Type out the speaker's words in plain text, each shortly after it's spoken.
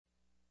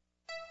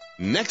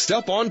Next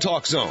up on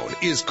Talk Zone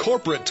is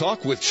Corporate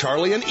Talk with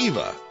Charlie and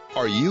Eva.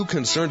 Are you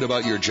concerned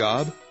about your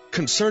job?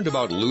 Concerned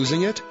about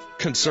losing it?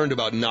 Concerned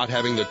about not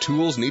having the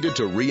tools needed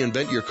to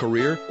reinvent your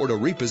career or to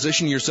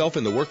reposition yourself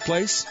in the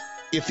workplace?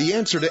 If the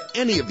answer to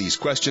any of these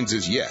questions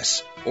is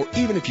yes, or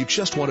even if you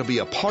just want to be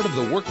a part of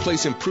the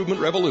workplace improvement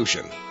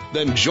revolution,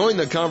 then join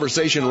the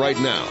conversation right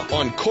now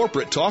on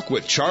Corporate Talk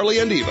with Charlie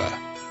and Eva.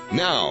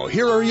 Now,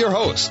 here are your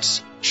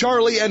hosts,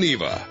 Charlie and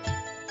Eva.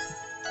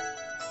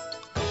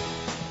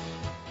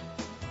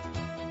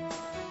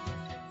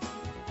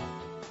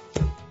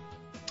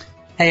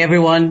 Hey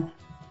everyone,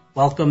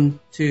 welcome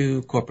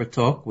to Corporate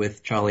Talk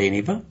with Charlie and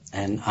Eva,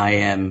 and I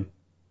am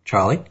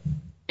Charlie.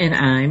 And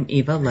I'm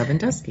Eva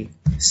Lewandowski.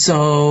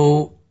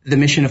 So the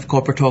mission of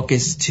Corporate Talk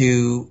is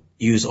to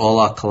use all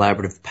our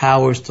collaborative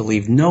powers to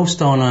leave no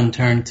stone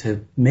unturned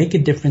to make a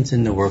difference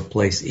in the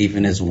workplace,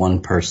 even as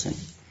one person.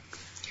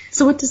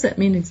 So what does that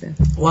mean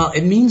exactly? Well,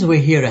 it means we're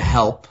here to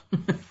help,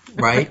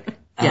 right?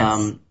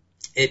 Yes.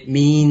 It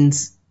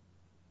means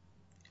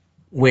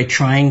we're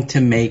trying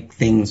to make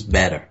things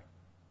better.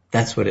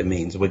 That's what it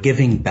means. We're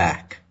giving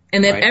back.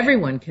 And that right?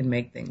 everyone can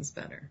make things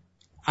better.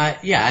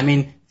 Yeah, I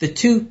mean, the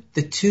two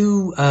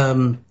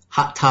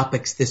hot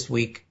topics this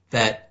week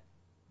that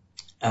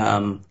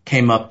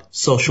came up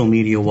social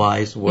media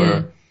wise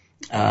were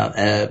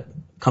a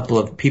couple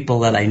of people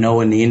that I know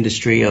in the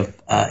industry of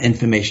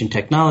information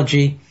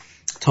technology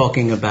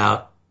talking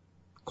about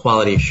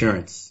quality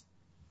assurance.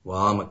 Well,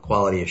 I'm a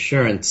quality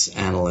assurance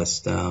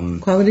analyst.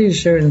 Quality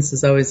assurance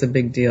is always a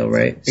big deal,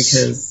 right?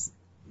 Because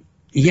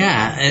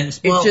yeah, and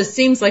well, it just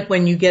seems like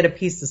when you get a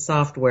piece of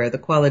software, the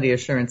quality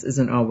assurance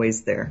isn't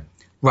always there.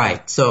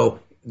 Right. So,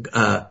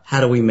 how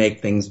do we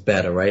make things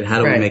better, right?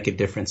 How do we make a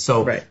difference?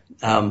 So,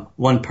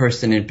 one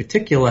person in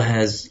particular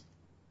has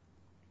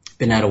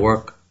been out of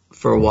work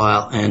for a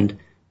while, and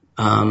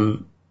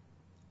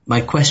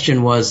my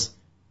question was,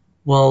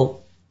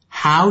 well,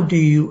 how do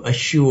you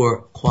assure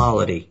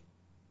quality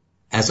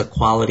as a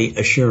quality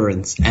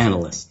assurance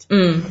analyst?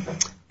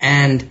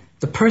 And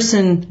the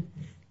person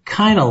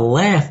kind of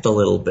laughed a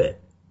little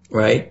bit,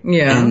 right?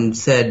 Yeah. And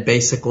said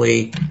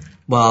basically,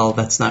 well,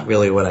 that's not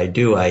really what I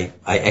do. I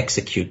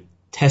execute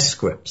test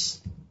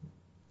scripts.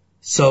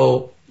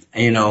 So,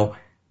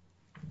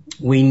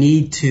 we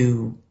need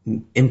to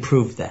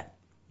improve that,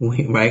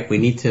 right? We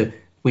need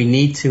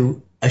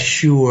to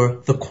assure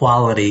the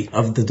quality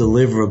of the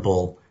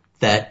deliverable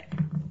that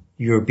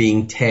you're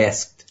being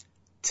tasked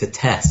to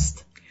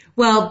test.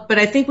 Well, but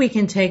I think we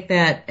can take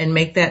that and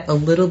make that a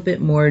little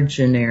bit more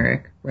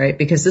generic, right?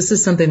 Because this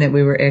is something that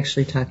we were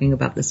actually talking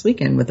about this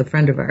weekend with a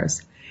friend of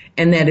ours.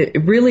 And that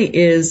it really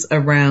is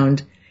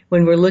around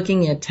when we're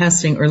looking at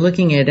testing or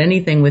looking at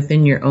anything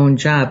within your own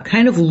job,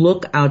 kind of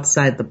look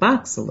outside the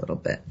box a little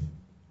bit,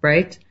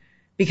 right?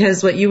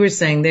 Because what you were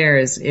saying there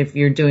is if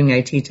you're doing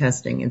IT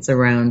testing, it's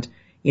around,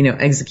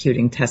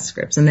 executing test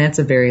scripts. And that's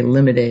a very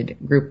limited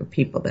group of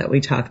people that we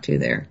talk to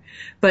there.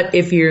 But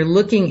if you're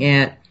looking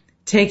at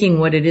taking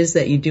what it is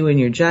that you do in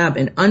your job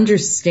and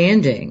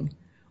understanding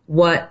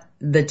what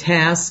the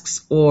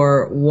tasks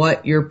or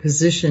what your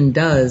position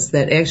does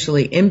that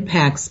actually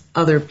impacts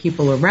other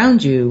people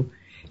around you,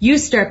 you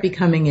start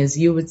becoming, as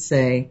you would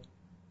say,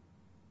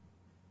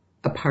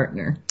 a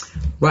partner.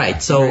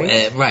 Right. So,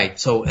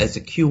 So as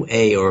a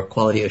QA or a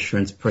quality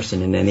assurance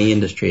person in any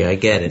industry, I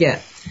get it.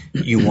 Yeah.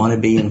 You want to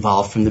be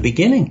involved from the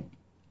beginning,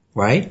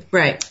 right?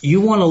 Right.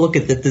 You want to look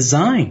at the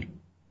design.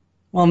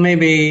 Well,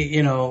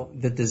 maybe,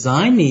 the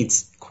design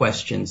needs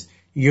questions.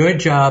 Your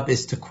job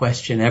is to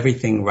question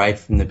everything right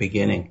from the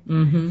beginning.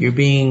 Mm-hmm. You're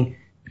being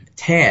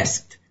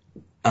tasked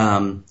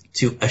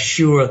to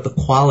assure the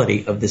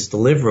quality of this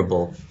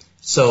deliverable.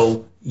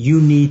 So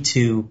you need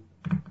to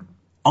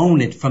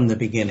own it from the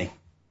beginning.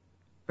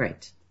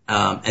 Right.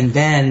 And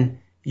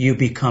then you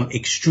become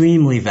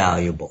extremely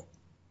valuable.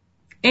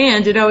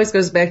 And it always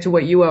goes back to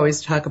what you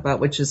always talk about,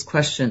 which is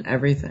question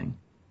everything.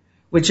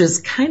 Which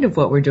is kind of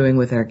what we're doing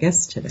with our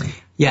guest today.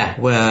 Yeah,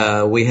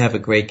 well, we have a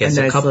great guest.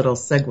 A nice little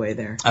segue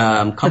there.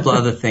 A couple of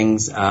other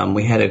things.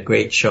 We had a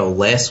great show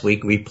last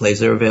week.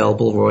 Replays are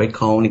available. Roy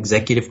Cohn,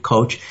 executive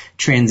coach,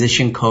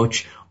 transition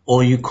coach,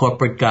 all you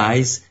corporate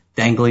guys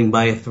dangling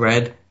by a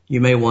thread.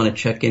 You may want to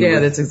check in. Yeah,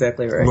 that's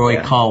exactly right.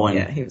 Roy Cohen.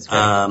 Yeah, he was great.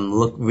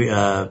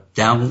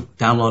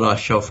 Download our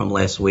show from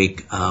last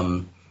week.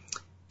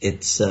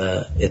 It's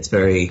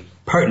very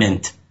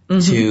pertinent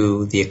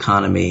to the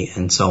economy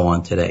and so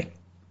on today.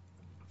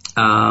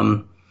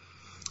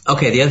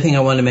 Okay, the other thing I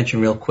wanted to mention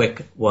real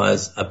quick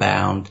was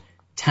about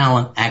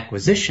talent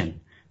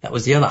acquisition. That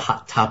was the other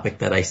hot topic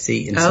that I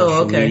see in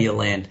social media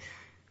land.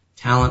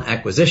 Talent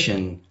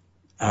acquisition,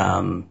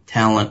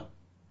 talent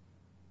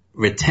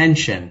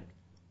retention.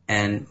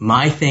 And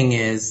my thing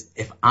is,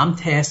 if I'm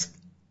tasked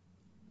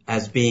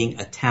as being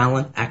a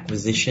talent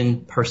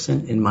acquisition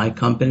person in my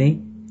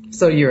company.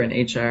 So you're an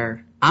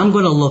HR. I'm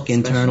going to look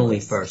internally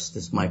first,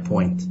 is my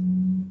point.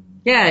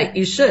 Yeah,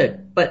 you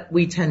should, but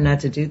we tend not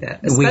to do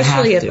that,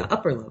 especially at the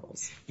upper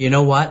levels. You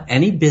know what?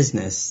 Any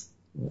business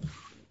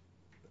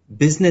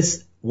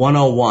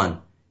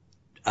 101,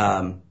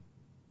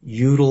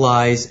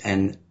 utilize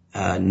and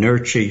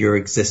nurture your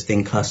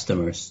existing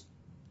customers,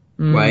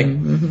 right?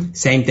 Mm-hmm.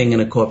 Same thing in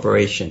a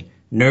corporation.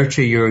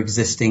 Nurture your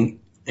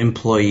existing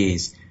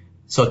employees.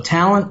 So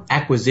talent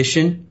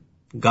acquisition,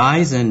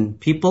 guys and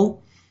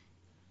people,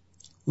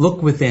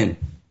 look within.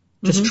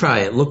 Just try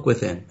it. Look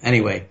within.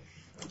 Anyway,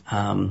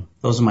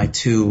 those are my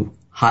two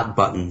hot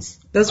buttons.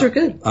 Those are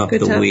good. Of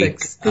good the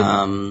topics. week.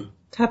 Good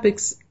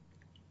topics.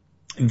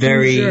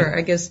 Very. Du jour.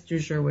 I guess du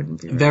jour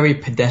wouldn't be right. Very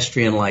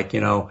pedestrian-like,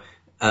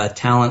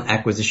 talent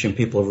acquisition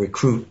people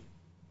recruit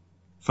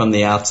from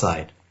the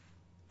outside.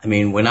 I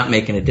mean, we're not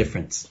making a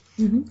difference.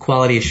 Mm-hmm.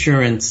 Quality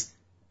assurance,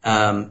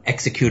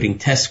 executing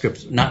test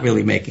scripts, not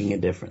really making a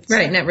difference.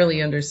 Right, not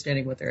really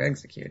understanding what they're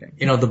executing.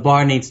 The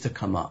bar needs to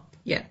come up.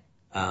 Yeah.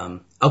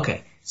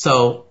 Okay,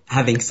 so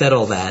having said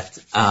all that,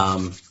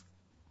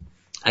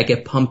 I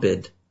get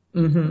pumped,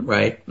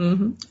 right?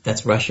 Mm-hmm.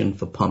 That's Russian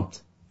for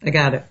pumped. I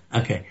got it.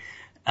 Okay.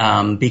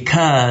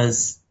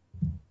 Because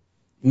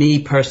me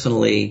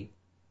personally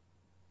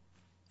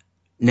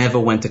never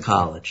went to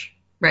college.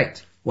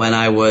 Right. When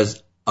I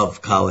was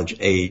of college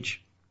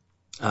age,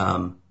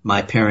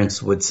 my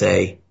parents would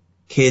say,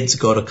 kids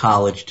go to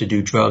college to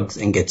do drugs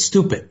and get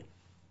stupid.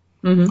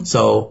 Mm-hmm.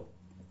 So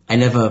I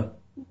never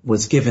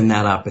was given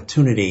that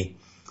opportunity.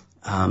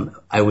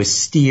 I was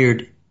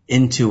steered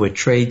into a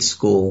trade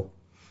school,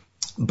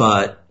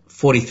 but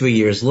 43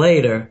 years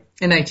later,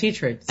 an IT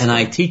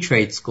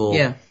trade school.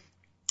 Yeah.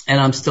 And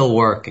I'm still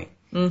working.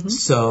 Mm-hmm.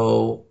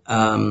 So,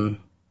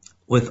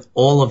 with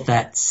all of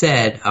that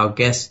said, our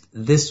guest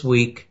this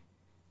week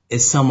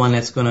is someone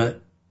that's going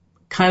to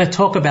kind of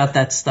talk about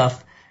that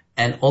stuff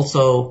and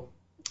also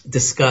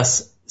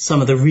discuss some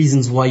of the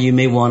reasons why you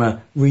may want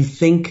to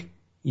rethink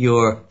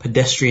your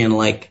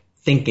pedestrian-like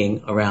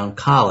thinking around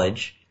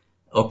college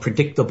or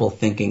predictable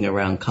thinking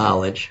around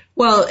college.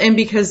 Well, and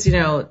because,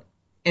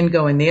 in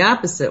going the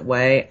opposite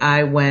way,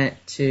 I went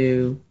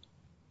to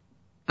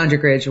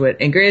undergraduate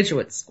and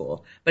graduate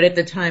school. But at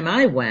the time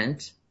I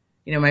went,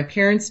 my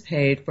parents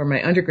paid for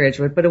my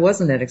undergraduate, but it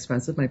wasn't that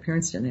expensive. My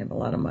parents didn't have a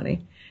lot of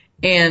money.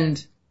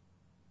 And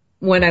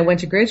when I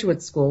went to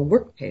graduate school,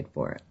 work paid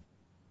for it.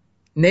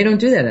 And they don't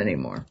do that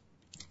anymore.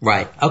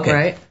 Right. Okay.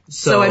 Right?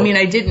 So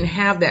I didn't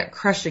have that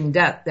crushing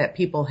debt that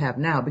people have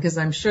now, because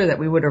I'm sure that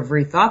we would have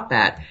rethought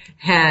that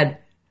had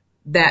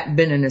that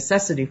been a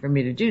necessity for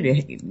me to do,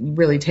 to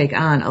really take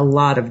on a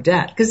lot of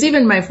debt. Because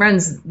even my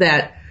friends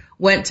that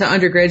went to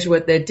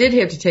undergraduate that did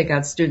have to take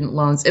out student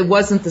loans, it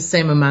wasn't the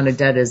same amount of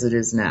debt as it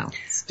is now.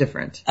 It's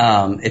different.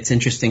 It's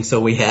interesting. So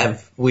we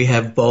have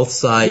both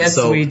sides. Yes,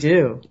 so, we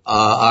do.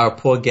 Our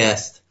poor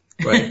guest,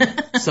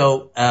 right?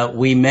 So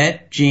we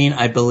met Jean,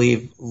 I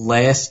believe,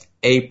 last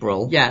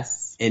April.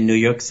 Yes. In New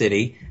York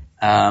City.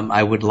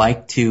 I would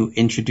like to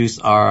introduce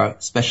our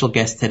special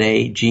guest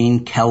today,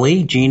 Jean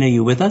Kelly. Jean, are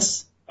you with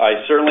us?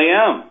 I certainly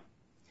am.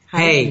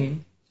 Hey.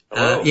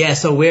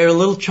 So we're a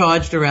little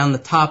charged around the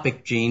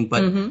topic, Jean,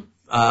 but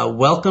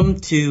welcome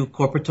to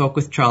Corporate Talk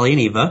with Charlie and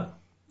Eva.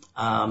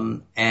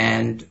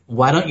 And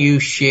why don't you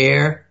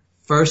share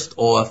first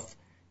off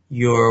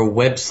your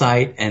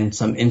website and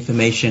some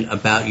information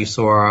about you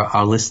so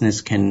our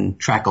listeners can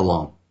track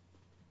along.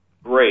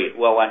 Great.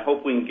 Well, I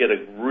hope we can get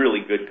a really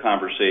good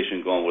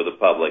conversation going with the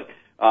public.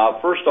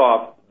 First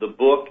off, the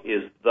book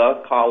is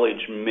The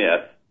College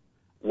Myth,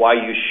 Why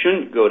You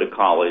Shouldn't Go to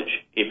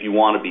College If You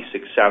Want to Be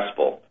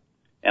Successful.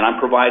 And I'm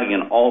providing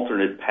an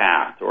alternate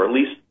path, or at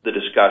least the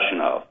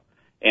discussion of.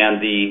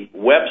 And the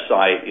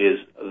website is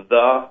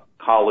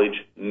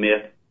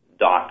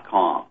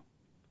thecollegemyth.com.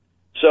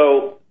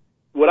 So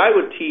what I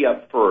would tee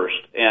up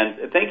first,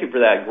 and thank you for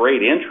that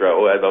great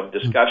intro of a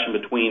discussion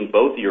between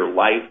both of your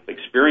life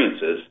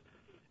experiences.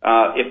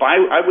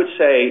 I would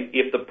say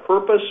if the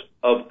purpose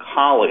of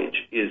college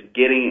is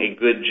getting a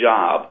good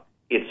job,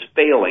 it's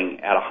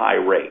failing at a high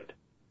rate.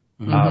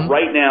 Mm-hmm.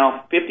 Right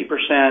now,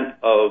 50%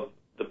 of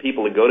the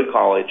people that go to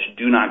college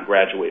do not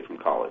graduate from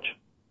college.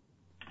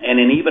 And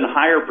an even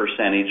higher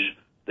percentage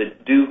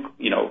that do,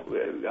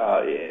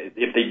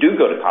 if they do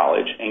go to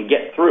college and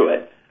get through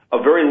it, a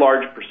very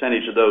large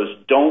percentage of those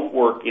don't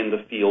work in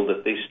the field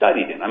that they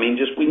studied in.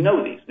 We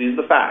know these. These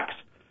are the facts.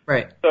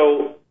 Right.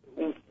 So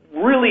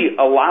really,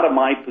 a lot of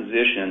my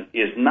position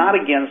is not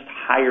against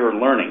higher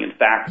learning. In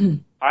fact,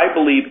 I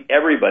believe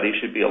everybody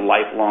should be a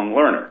lifelong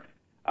learner.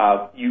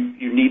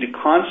 You need to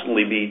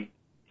constantly be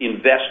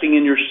investing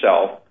in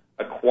yourself,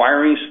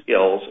 acquiring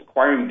skills,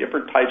 acquiring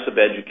different types of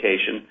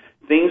education,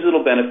 things that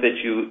will benefit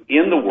you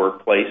in the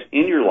workplace,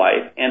 in your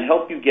life, and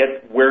help you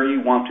get where you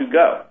want to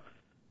go.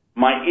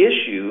 My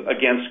issue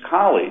against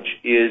college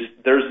is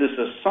there's this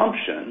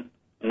assumption,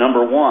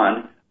 number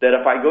one, that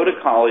if I go to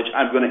college,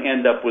 I'm going to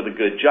end up with a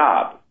good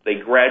job. They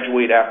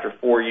graduate after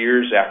 4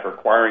 years, after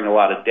acquiring a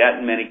lot of debt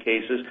in many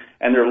cases,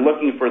 and they're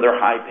looking for their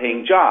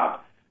high-paying job.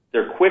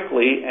 They're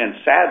quickly and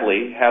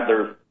sadly have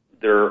their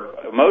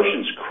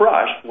emotions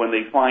crushed when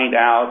they find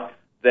out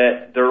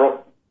that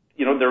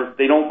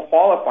they don't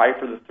qualify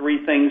for the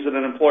three things that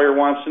an employer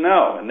wants to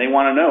know. And they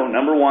want to know,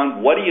 number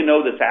one, what do you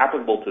know that's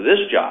applicable to this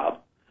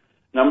job?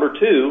 Number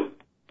two,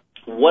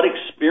 what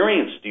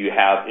experience do you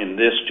have in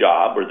this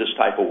job or this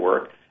type of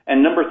work?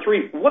 And number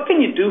 3, what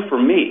can you do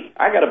for me?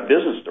 I got a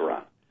business to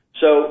run.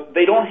 So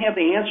they don't have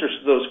the answers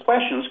to those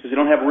questions because they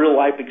don't have real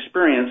life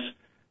experience.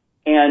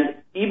 And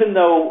even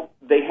though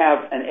they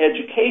have an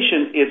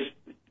education, it's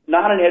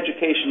not an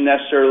education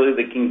necessarily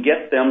that can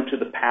get them to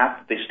the path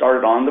that they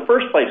started on in the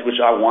first place, which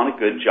I want a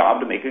good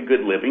job to make a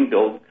good living,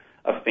 build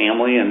a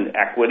family and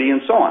equity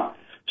and so on.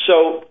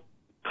 So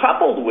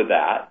coupled with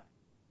that,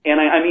 and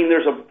I mean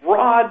there's a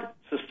broad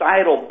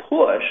societal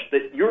push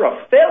that you're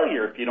a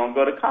failure if you don't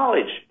go to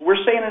college. We're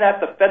saying it at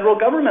the federal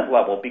government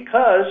level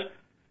because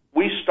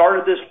we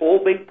started this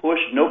whole big push,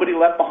 nobody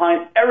left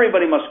behind,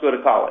 everybody must go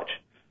to college.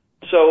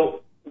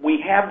 So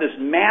we have this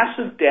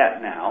massive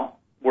debt now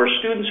where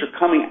students are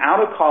coming out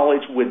of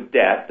college with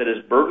debt that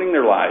is burdening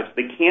their lives.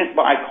 They can't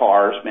buy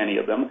cars, many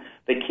of them.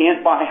 They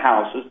can't buy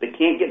houses. They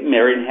can't get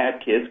married and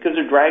have kids because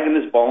they're dragging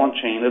this ball and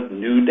chain of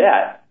new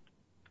debt.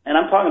 And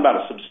I'm talking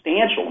about a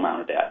substantial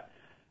amount of debt.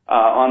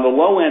 On the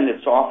low end,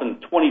 it's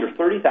often $20,000 or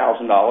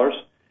 $30,000,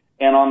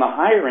 and on the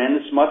higher end,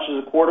 as much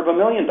as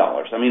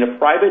 $250,000. I mean, a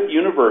private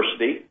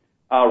university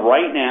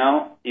right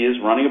now is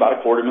running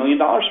about $250,000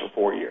 for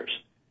 4 years.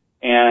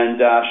 And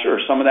sure,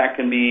 some of that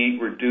can be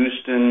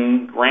reduced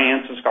in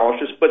grants and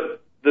scholarships,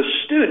 but the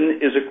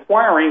student is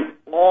acquiring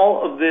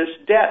all of this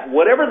debt,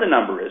 whatever the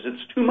number is.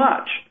 It's too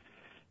much.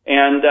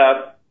 And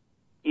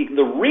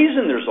the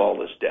reason there's all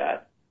this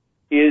debt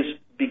is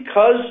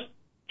because,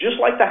 just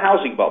like the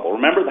housing bubble,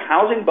 remember the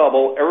housing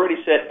bubble, everybody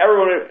said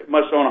everybody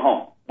must own a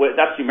home.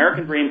 That's the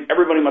American dream.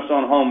 Everybody must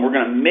own a home. We're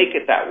going to make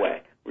it that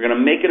way. We're going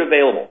to make it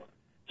available.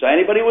 So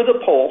anybody with a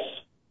pulse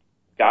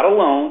got a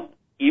loan,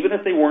 even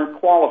if they weren't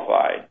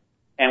qualified.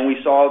 And we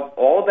saw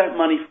all of that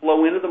money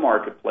flow into the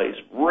marketplace,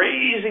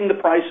 raising the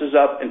prices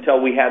up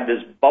until we had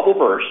this bubble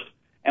burst,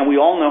 and we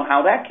all know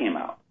how that came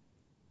out.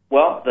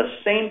 Well, the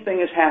same thing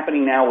is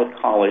happening now with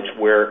college,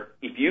 where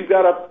if you've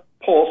got a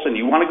pulse and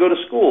you want to go to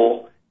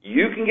school,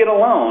 you can get a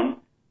loan,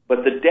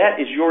 but the debt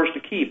is yours to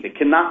keep. It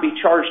cannot be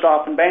charged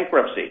off in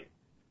bankruptcy.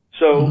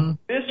 So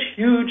this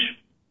huge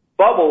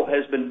bubble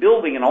has been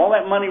building, and all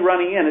that money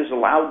running in has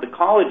allowed the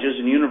colleges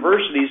and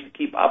universities to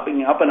keep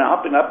upping up and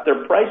up and up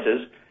their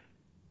prices.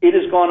 It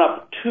has gone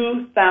up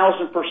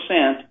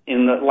 2,000%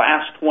 in the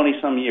last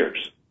 20-some years.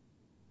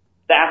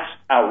 That's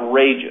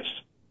outrageous.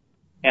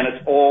 And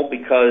it's all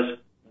because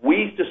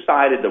we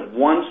decided that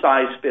one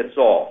size fits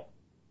all.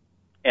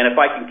 And if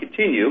I can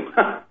continue,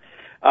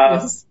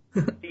 yes.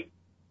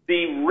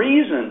 the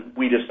reason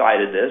we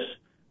decided this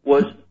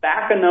was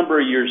back a number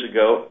of years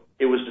ago,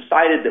 it was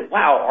decided that,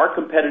 wow, our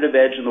competitive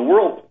edge in the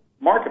world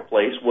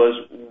marketplace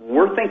was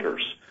we're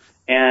thinkers,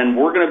 and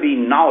we're going to be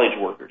knowledge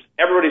workers.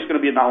 Everybody's going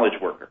to be a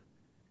knowledge worker.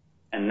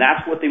 And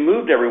that's what they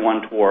moved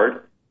everyone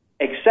toward,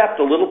 except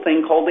a little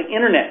thing called the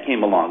Internet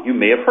came along. You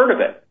may have heard of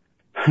it.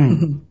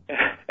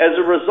 As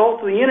a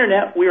result of the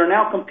Internet, we are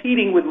now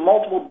competing with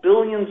multiple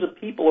billions of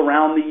people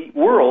around the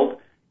world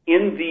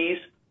in these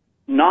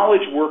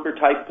knowledge worker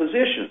type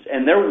positions.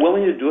 And they're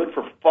willing to do it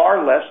for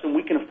far less than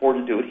we can afford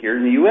to do it here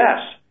in the U.S.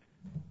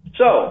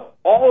 So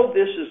all of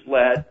this has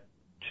led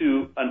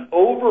to an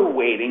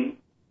overweighting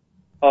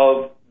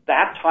of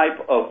that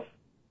type of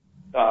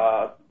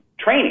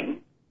training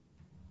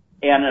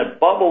and a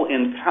bubble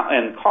in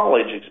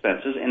college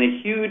expenses and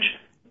a huge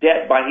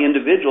debt by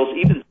individuals,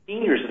 even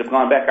seniors that have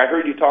gone back. I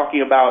heard you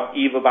talking about,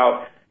 Eve,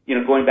 about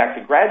going back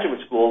to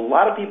graduate school. A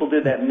lot of people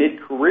did that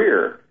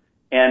mid-career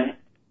and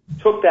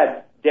took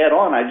that debt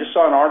on. I just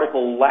saw an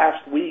article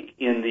last week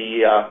in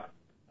the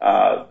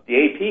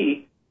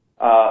AP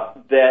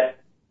that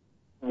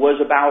was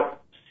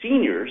about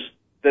seniors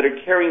that are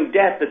carrying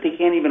debt that they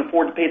can't even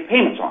afford to pay the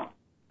payments on.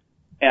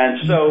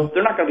 And so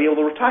they're not going to be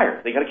able to retire.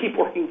 They got to keep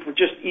working for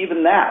just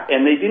even that.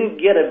 And they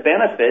didn't get a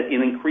benefit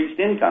in increased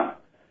income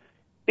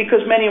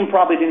because many of them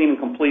probably didn't even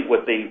complete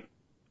what they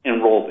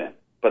enrolled in,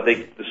 but they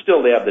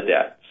have the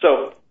debt.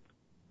 So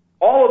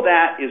all of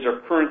that is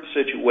our current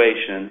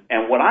situation.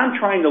 And what I'm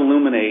trying to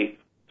illuminate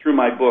through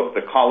my book,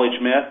 The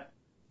College Myth,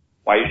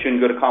 Why You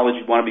Shouldn't Go to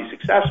College If You Want to Be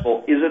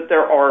Successful, is that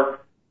there are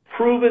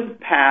proven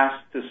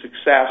paths to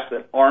success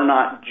that are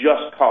not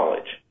just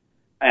college.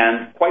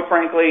 And quite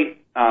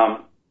frankly,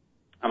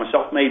 I'm a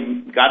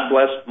self-made,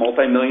 God-blessed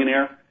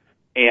multimillionaire,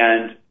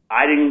 and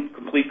I didn't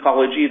complete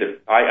college either.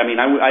 I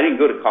didn't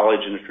go to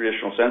college in a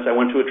traditional sense. I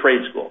went to a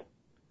trade school.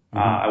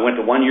 I went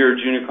to 1 year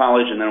junior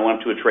college, and then I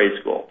went to a trade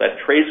school.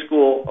 That trade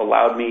school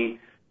allowed me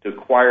to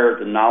acquire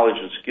the knowledge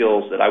and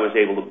skills that I was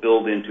able to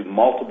build into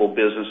multiple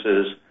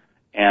businesses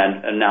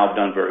and now have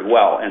done very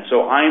well. And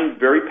so I'm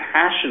very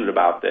passionate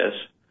about this.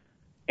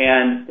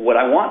 And what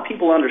I want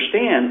people to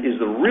understand is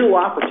the real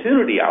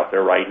opportunity out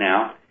there right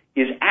now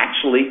is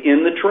actually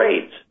in the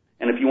trades.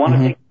 And if you want to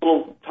take a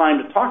little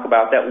time to talk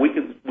about that, we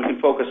can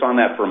focus on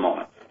that for a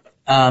moment.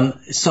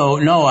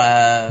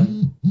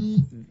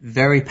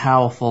 Very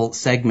powerful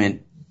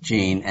segment,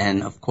 Gene,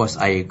 and of course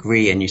I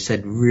agree, and you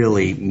said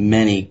really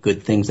many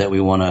good things that we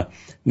want to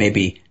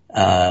maybe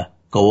go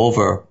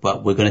over,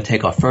 but we're going to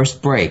take our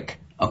first break,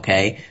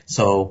 okay?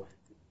 So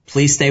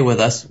please stay with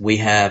us. We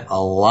have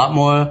a lot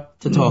more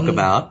to talk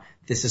about.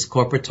 This is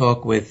Corporate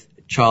Talk with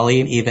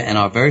Charlie and Eva and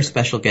our very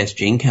special guest,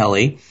 Gene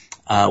Kelly.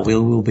 We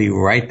will be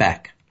right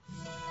back.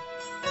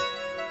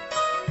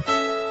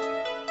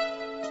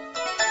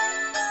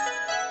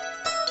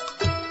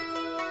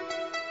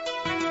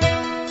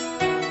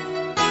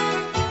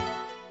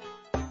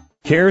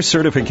 CARE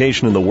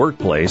Certification in the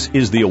Workplace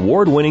is the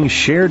award-winning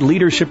shared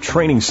leadership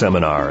training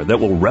seminar that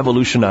will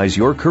revolutionize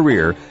your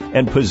career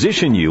and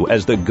position you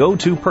as the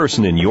go-to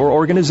person in your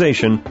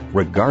organization,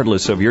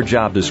 regardless of your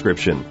job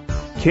description.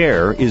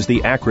 CARE is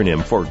the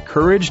acronym for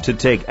Courage to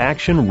Take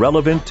Action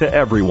Relevant to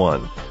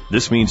Everyone.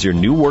 This means your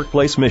new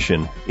workplace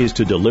mission is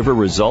to deliver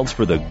results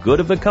for the good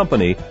of the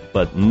company,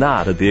 but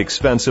not at the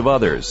expense of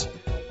others.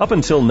 Up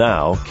until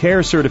now,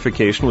 CARE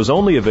certification was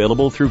only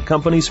available through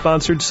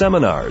company-sponsored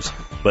seminars.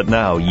 But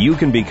now you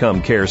can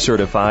become CARE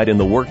certified in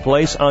the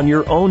workplace on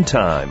your own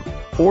time.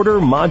 Order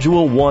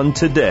Module 1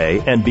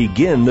 today and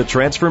begin the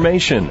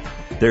transformation.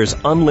 There's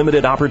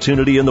unlimited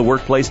opportunity in the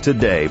workplace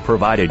today,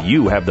 provided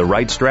you have the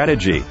right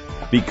strategy.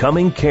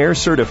 Becoming CARE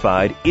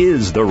certified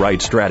is the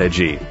right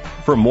strategy.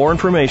 For more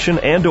information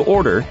and to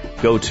order,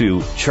 go to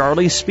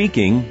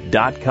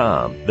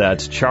charliespeaking.com.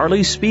 That's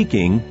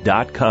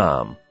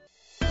charliespeaking.com.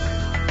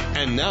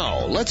 And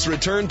now, let's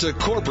return to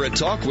Corporate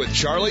Talk with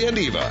Charlie and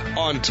Eva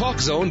on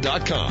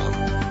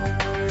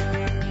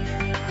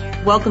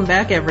TalkZone.com. Welcome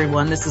back,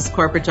 everyone. This is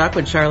Corporate Talk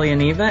with Charlie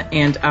and Eva,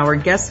 and our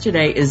guest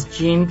today is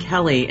Gene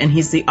Kelly, and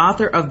he's the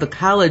author of The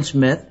College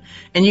Myth.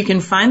 And you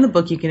can find the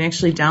book, you can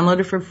actually download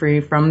it for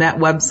free from that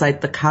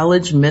website,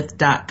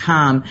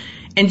 thecollegemyth.com.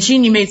 And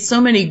Gene, you made so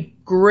many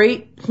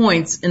great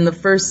points in the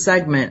first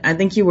segment. I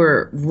think you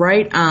were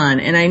right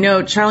on. And I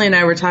know Charlie and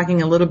I were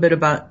talking a little bit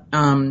about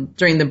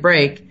during the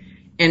break.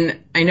 And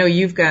I know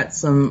you've got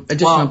some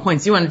additional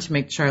points you wanted to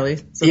make, Charlie.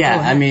 So yeah,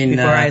 I mean,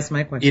 before I ask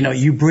my question.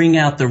 You bring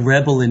out the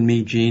rebel in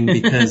me, Gene,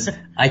 because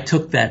I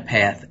took that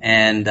path,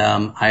 and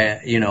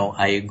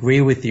I agree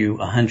with you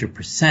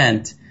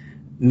 100%.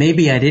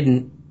 Maybe I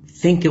didn't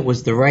think it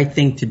was the right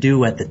thing to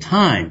do at the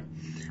time,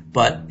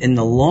 but in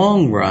the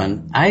long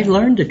run, I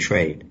learned a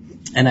trade,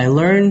 and I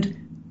learned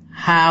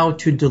how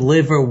to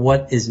deliver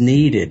what is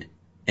needed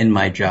in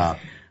my job.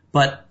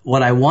 But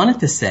what I wanted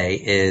to say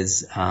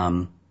is,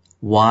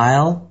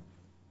 while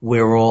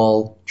we're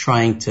all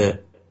trying to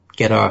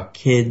get our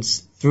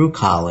kids through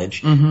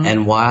college,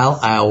 and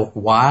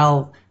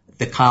while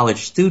the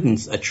college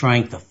students are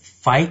trying to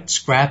fight,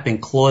 scrap, and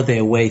claw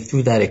their way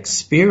through that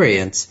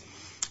experience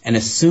and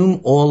assume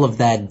all of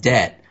that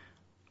debt,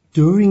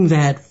 during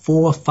that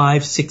 4,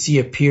 5, 6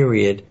 year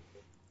period,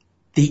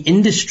 the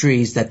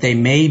industries that they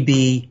may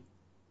be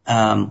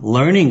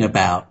learning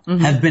about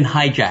have been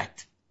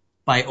hijacked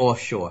by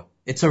offshore.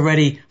 It's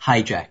already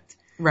hijacked.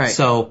 Right.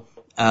 So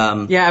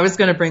I was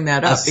going to bring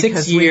that up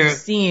because we've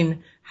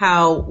seen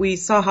how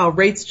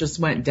rates just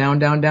went down,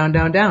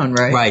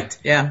 right? Right.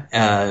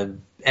 Yeah.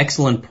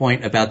 Excellent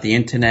point about the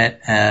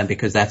internet,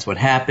 because that's what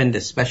happened,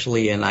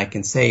 especially in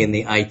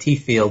the IT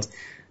field.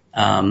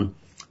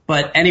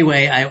 But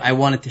anyway, I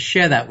wanted to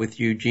share that with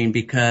you, Gene,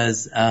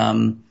 because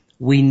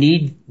we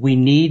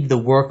need the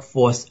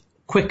workforce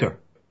quicker,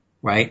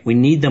 right? We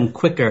need them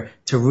quicker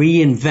to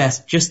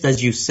reinvest, just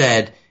as you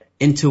said,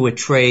 into a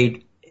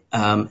trade.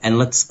 And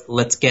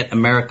let's get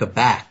America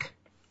back,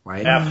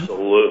 right?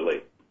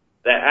 Absolutely.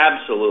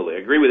 Absolutely. I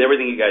agree with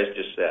everything you guys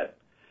just said.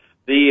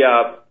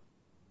 The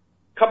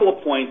couple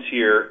of points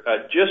here,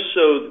 just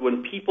so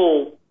when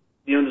people,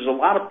 there's a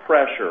lot of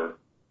pressure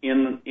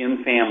in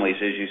families,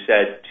 as you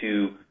said,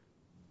 to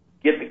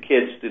get the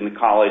kids in the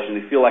college, and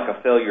they feel like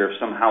a failure if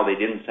somehow they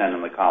didn't send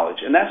them to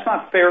college. And that's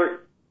not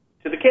fair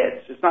to the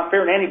kids. It's not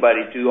fair to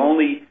anybody to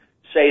only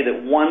say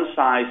that one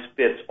size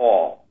fits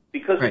all,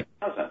 because it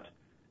doesn't.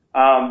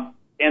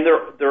 And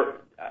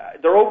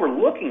they're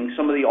overlooking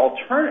some of the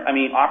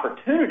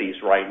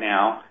opportunities right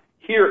now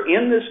here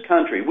in this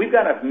country. We've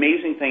got an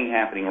amazing thing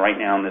happening right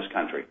now in this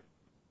country.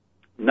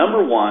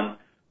 Number one,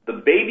 the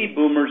baby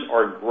boomers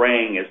are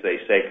graying, as they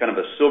say, kind of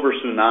a silver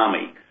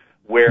tsunami,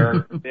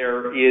 where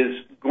there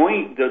is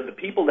the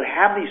people that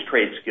have these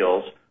trade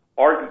skills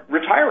are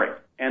retiring,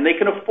 and they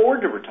can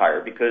afford to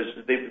retire because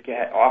they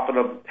often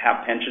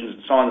have pensions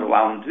and so on that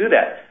allow them to do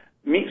that.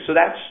 So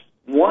that's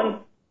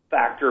one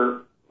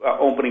factor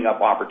opening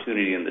up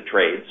opportunity in the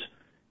trades.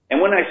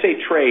 And when I say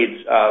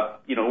trades,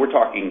 we're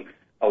talking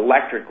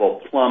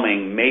electrical,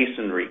 plumbing,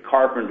 masonry,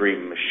 carpentry,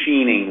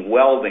 machining,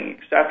 welding,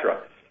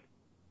 etc.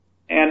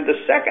 And the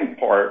second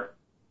part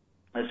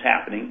that's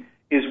happening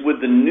is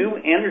with the new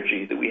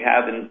energy that we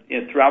have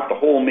throughout the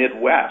whole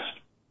Midwest.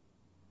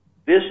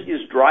 This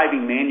is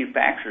driving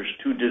manufacturers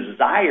to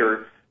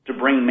desire to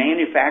bring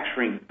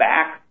manufacturing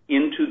back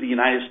into the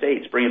United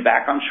States, bring it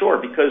back on shore,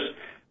 because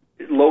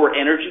lower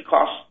energy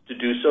costs to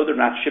do so. They're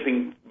not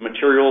shipping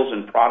materials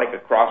and product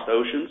across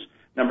oceans.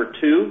 Number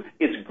two,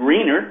 it's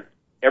greener.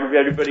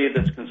 Everybody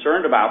that's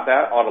concerned about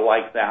that ought to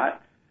like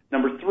that.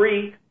 Number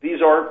three,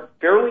 these are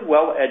fairly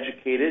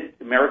well-educated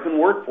American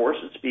workforce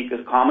that speak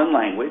a common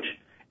language,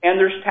 And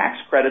there's tax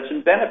credits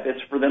and benefits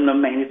for them to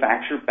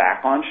manufacture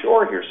back on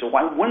shore here. So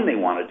why wouldn't they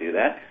want to do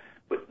that?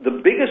 But the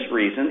biggest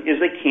reason is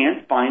they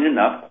can't find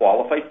enough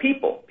qualified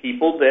people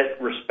that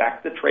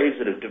respect the trades,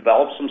 that have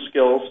developed some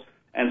skills,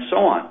 and so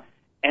on.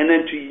 And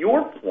then to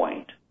your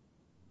point,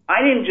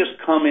 I didn't just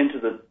come into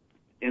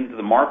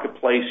the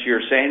marketplace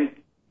here saying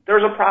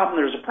there's a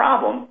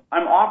problem.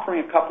 I'm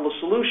offering a couple of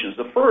solutions.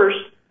 The first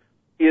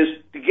is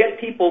to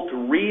get people to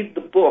read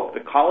the book,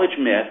 The College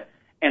Myth,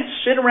 and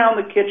sit around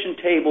the kitchen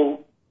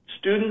table,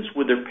 students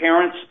with their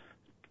parents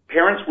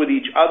with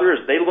each other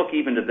as they look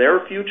even to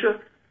their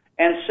future,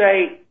 and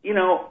say,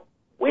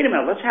 wait a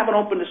minute, let's have an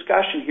open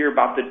discussion here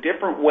about the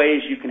different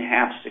ways you can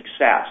have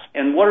success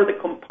and what are the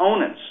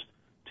components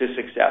to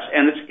success.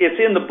 And it's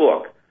in the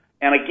book.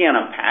 And again,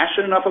 I'm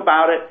passionate enough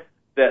about it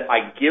that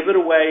I give it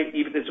away.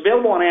 It's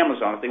available on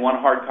Amazon if they want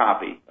a hard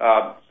copy.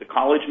 It's The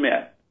College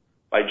Myth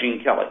by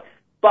Gene Kelly.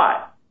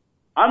 But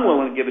I'm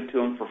willing to give it to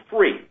them for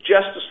free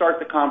just to start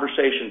the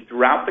conversation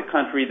throughout the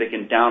country. They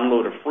can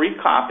download a free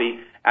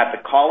copy at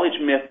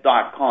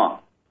thecollegemyth.com.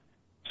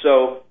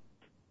 So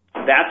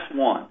that's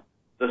one.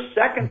 The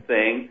second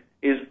thing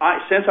is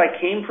since I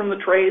came from the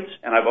trades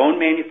and I've owned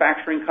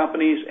manufacturing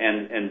companies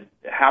and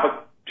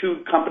have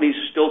two companies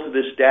still to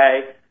this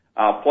day,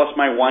 plus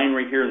my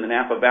winery here in the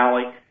Napa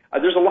Valley,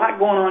 there's a lot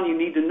going on you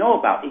need to know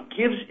about.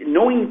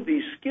 Knowing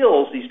these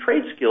skills, these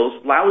trade skills,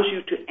 allows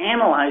you to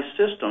analyze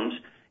systems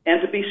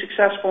and to be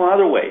successful in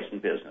other ways in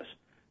business.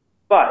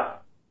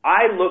 But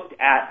I looked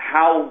at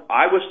how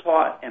I was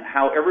taught and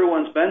how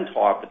everyone's been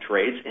taught the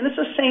trades, and it's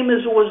the same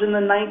as it was in the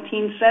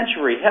 19th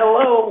century.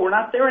 Hello, we're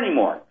not there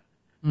anymore.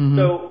 Mm-hmm.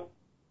 So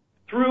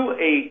through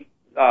a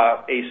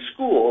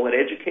school, an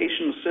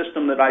educational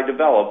system that I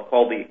developed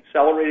called the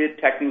Accelerated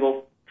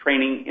Technical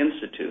Training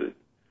Institute,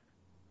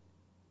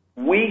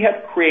 we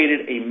have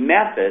created a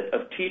method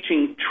of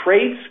teaching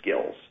trade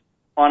skills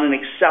on an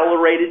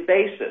accelerated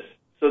basis.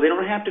 So they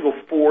don't have to go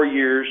 4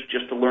 years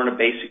just to learn a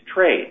basic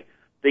trade.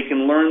 They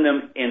can learn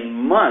them in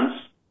months,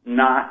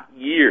 not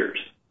years.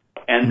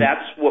 And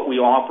that's what we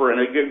offer.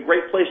 And a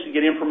great place to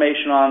get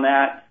information on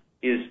that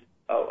is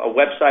a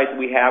website that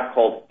we have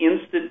called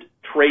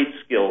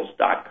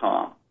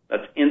InstantTradeSkills.com.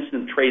 That's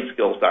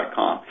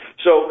InstantTradeSkills.com.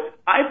 So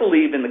I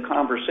believe in the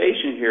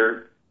conversation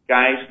here,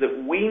 guys,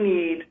 that we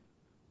need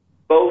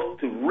both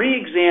to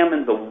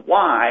re-examine the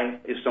why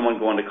is someone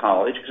going to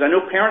college, because I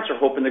know parents are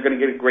hoping they're going to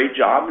get a great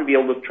job and be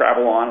able to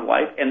travel on in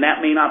life, and that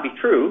may not be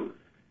true.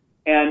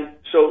 And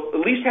so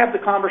at least have the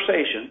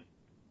conversation.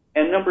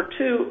 And number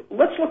two,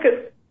 let's look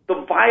at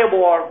the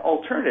viable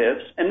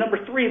alternatives. And number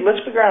three, let's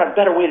figure out a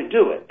better way to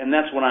do it. And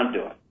that's what I'm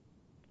doing.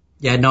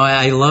 Yeah, no,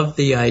 I love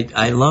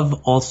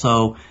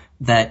also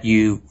that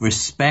you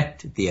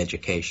respect the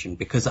education,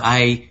 because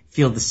I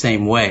feel the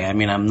same way. I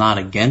mean, I'm not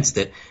against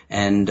it.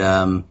 And,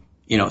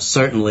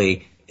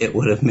 certainly it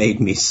would have made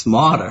me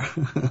smarter,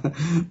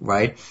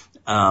 right?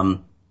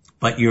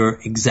 But you're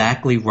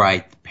exactly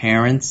right.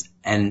 Parents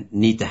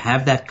need to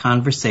have that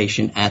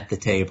conversation at the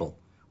table.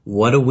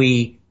 What do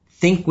we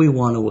think we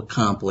want to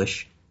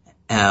accomplish?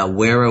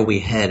 Where are we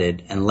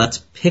headed? And let's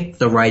pick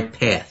the right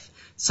path.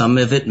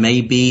 Sometimes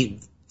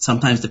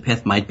the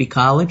path might be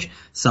college.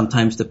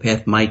 Sometimes the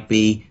path might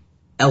be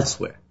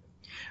elsewhere.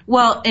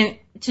 Well, and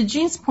to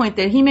Gene's point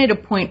that he made a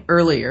point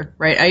earlier,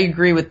 right? I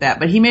agree with that,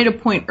 but he made a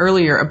point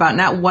earlier about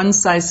not one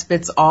size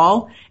fits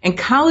all, and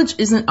college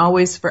isn't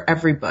always for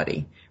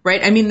everybody,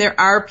 right? I mean, there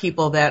are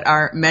people that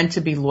are meant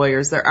to be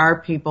lawyers. There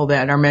are people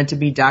that are meant to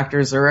be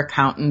doctors or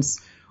accountants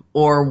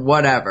or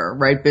whatever,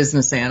 right?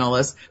 Business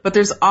analysts. But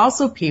there's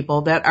also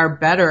people that are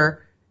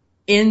better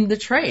in the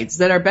trades,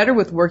 that are better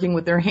with working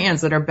with their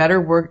hands, that are better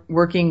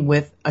working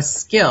with a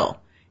skill.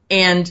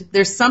 And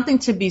there's something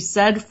to be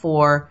said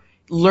for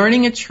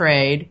learning a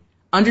trade,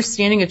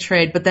 understanding a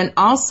trade, but then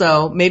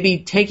also maybe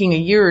taking a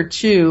year or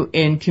two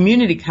in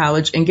community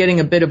college and getting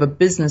a bit of a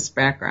business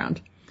background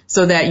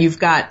so that you've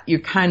got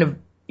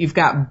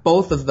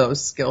both of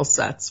those skill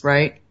sets,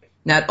 right?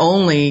 Not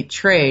only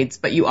trades,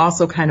 but you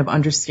also kind of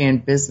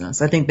understand business.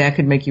 I think that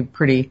could make you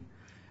give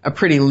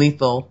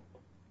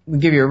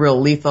you a real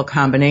lethal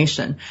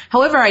combination.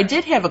 However, I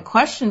did have a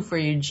question for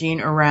you, Gene,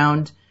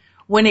 around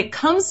when it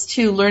comes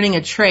to learning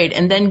a trade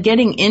and then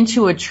getting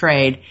into a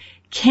trade,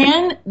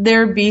 can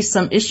there be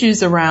some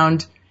issues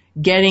around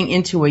getting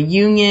into a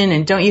union,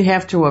 and don't you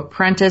have to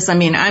apprentice? I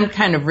mean, I'm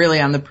kind of really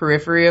on the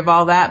periphery of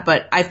all that,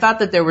 but I thought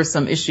that there were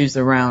some issues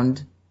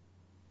around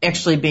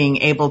actually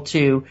being able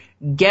to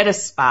get a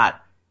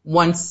spot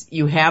once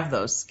you have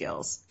those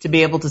skills to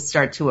be able to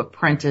start to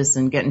apprentice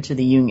and get into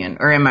the union,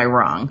 or am I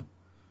wrong?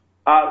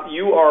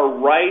 You are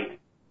right,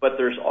 but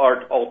there's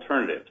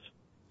alternatives.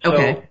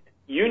 Okay.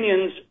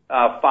 Unions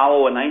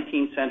follow a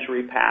 19th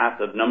century path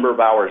of number of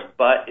hours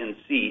but in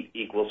seat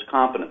equals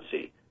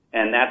competency,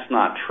 and that's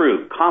not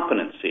true.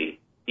 Competency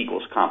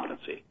equals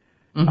competency.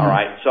 Mm-hmm. All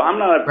right. So I'm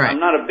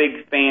not a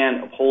big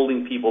fan of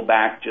holding people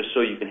back just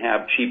so you can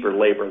have cheaper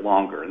labor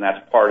longer, and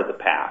that's part of the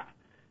path.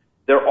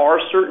 There are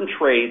certain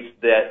trades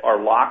that are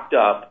locked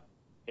up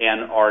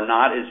and are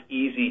not as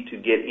easy to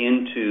get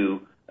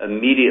into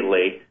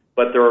immediately, but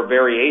but there are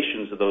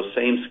variations of those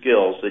same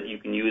skills that you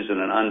can use in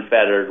an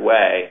unfettered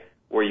way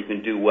where you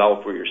can do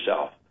well for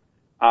yourself.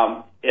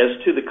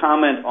 As to the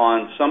comment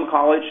on some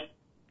college,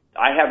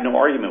 I have no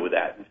argument with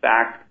that. In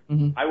fact,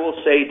 I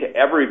will say to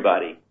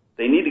everybody,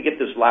 they need to get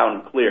this loud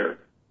and clear.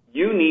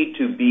 You need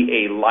to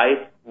be a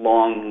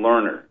lifelong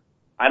learner.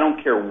 I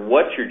don't care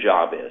what your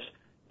job is.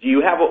 Do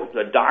you have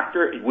a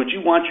doctor? Would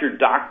you want your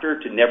doctor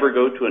to never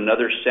go to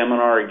another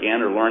seminar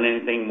again or learn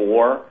anything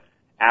more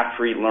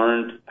after he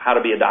learned how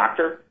to be a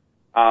doctor?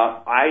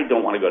 I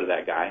don't want to go to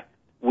that guy.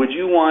 Would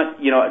you want,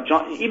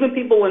 even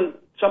people in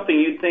something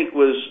you'd think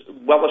was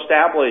well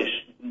established,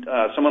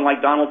 someone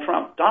like Donald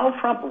Trump. Donald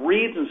Trump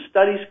reads and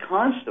studies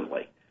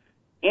constantly.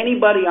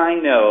 Anybody I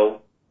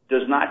know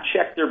does not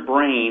check their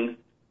brain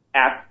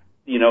at,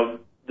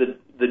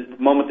 the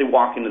moment they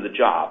walk into the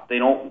job. They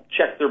don't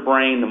check their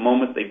brain the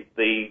moment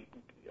they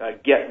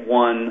get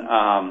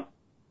one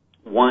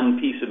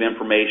piece of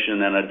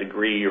information and a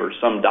degree or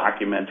some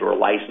document or a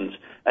license.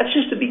 That's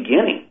just the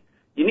beginning.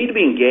 You need to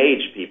be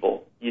engaged,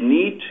 people. You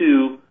need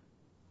to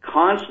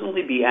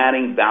constantly be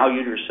adding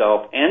value to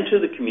yourself and to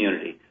the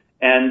community.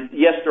 And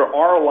yes, there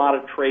are a lot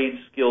of trade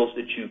skills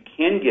that you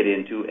can get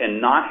into and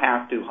not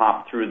have to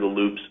hop through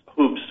the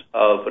hoops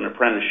of an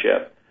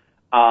apprenticeship.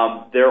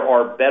 There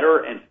are better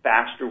and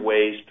faster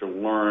ways to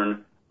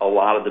learn a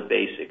lot of the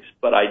basics.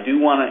 But I do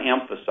want to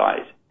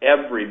emphasize,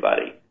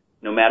 everybody,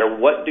 no matter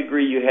what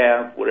degree you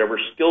have, whatever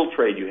skill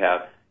trade you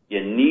have,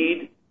 you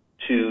need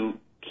to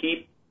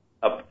keep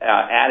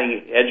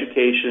adding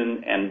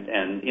education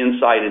and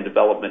insight and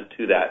development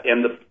to that.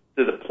 And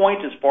to the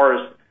point as far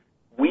as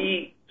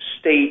we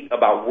state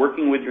about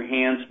working with your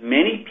hands,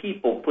 many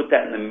people put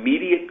that in the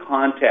immediate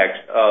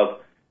context of,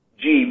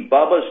 gee,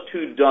 Bubba's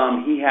too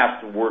dumb, he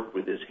has to work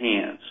with his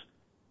hands.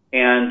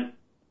 And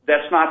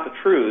that's not the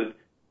truth.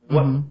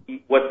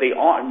 What they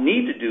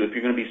need to do if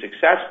you're going to be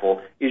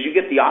successful is you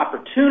get the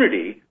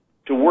opportunity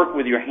to work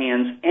with your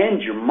hands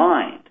and your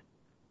mind.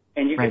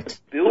 And you get to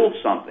build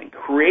something,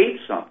 create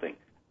something.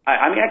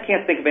 I mean, I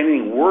can't think of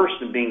anything worse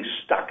than being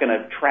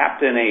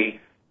trapped in a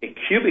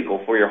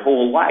cubicle for your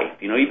whole life.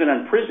 Even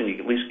in prison, you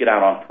can at least get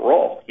out on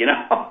parole,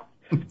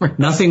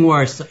 Nothing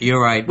worse.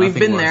 You're right. We've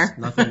been there.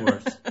 Nothing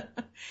worse.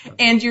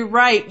 And you're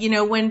right.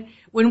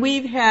 When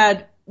we've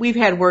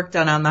had work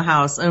done on the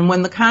house, and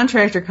when the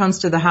contractor comes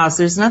to the house,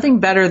 there's nothing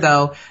better,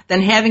 though,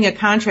 than having a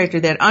contractor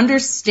that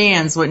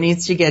understands what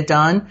needs to get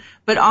done,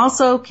 but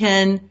also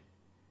can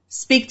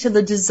speak to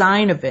the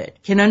design of it,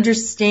 can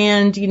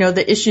understand,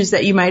 the issues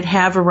that you might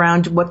have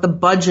around what the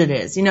budget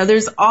is.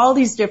 There's all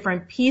these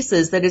different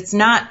pieces that it's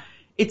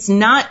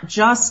not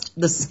just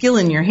the skill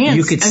in your hands.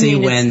 You could see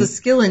it's the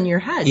skill in your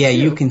head. Yeah,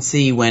 too. You can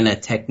see when a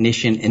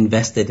technician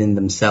invested in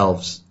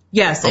themselves.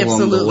 Yes,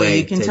 absolutely.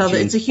 You can tell that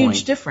it's a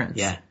huge difference.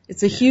 Yeah.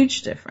 It's a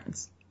huge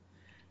difference.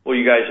 Well,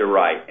 you guys are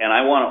right. And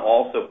I want to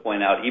also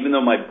point out, even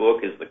though my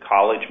book is The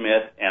College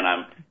Myth, and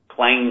I'm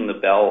clanging the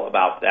bell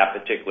about that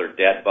particular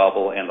debt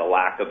bubble and the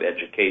lack of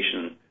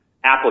education,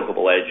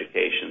 applicable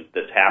education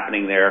that's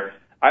happening there,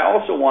 I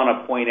also want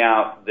to point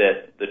out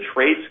that the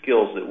trade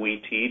skills that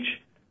we teach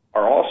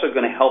are also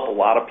going to help a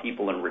lot of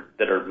people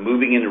that are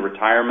moving into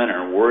retirement and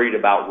are worried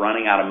about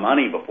running out of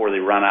money before they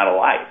run out of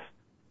life.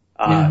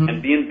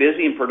 And being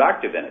busy and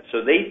productive in it.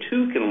 So they,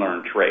 too, can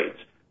learn trades.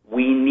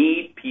 We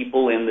need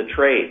people in the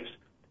trades.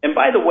 And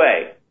by the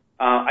way,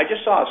 I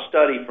just saw a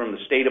study from the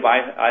state of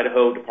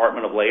Idaho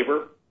Department of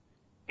Labor.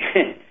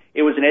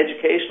 It was an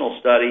educational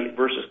study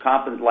versus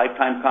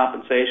lifetime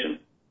compensation.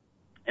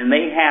 And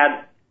they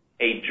had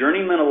a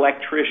journeyman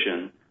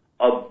electrician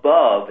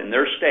above, in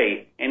their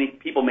state, any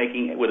people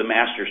making with a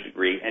master's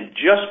degree, and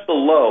just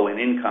below in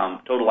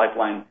income, total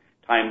lifetime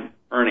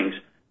earnings,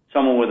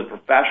 someone with a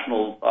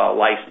professional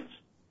license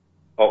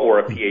or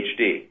a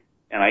PhD.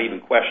 And I even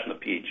question the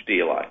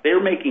PhD a lot.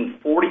 They're making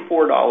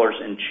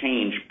 $44 and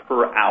change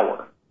per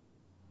hour.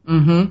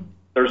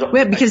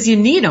 Because you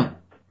need them,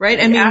 right?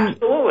 I mean,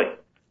 absolutely.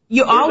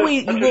 You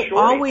will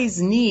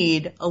always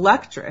need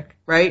electric,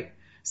 right?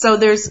 So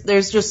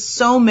there's just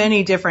so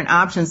many different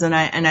options, and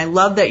I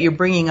love that you're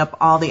bringing up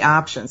all the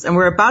options. And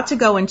we're about to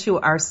go into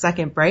our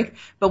second break,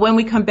 but when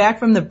we come back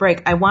from the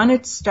break, I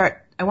want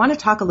to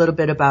talk a little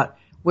bit about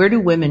where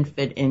do women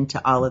fit into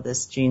all of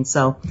this, Gene?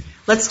 So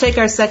let's take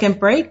our second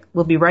break.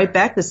 We'll be right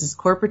back. This is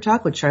Corporate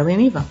Talk with Charlie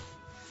and Eva.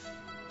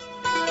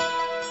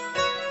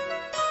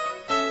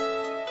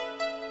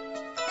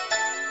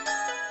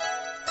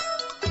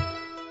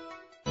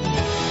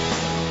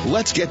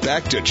 Let's get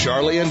back to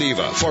Charlie and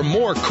Eva for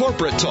more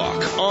Corporate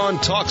Talk on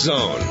Talk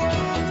Zone.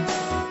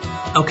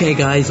 Okay,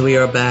 guys, we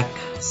are back.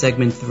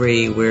 Segment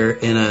 3. We're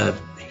in a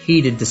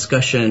heated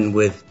discussion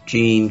with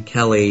Gene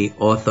Kelly,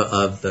 author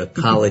of The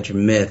College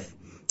Myth.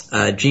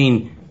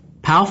 Gene,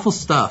 powerful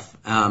stuff.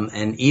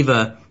 And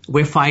Eva,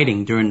 we're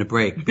fighting during the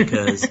break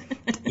because,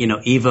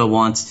 Eva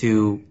wants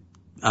to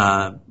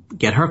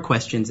get her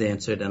questions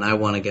answered and I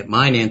want to get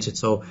mine answered.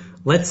 So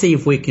let's see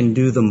if we can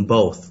do them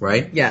both,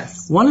 right?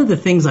 Yes. One of the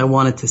things I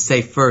wanted to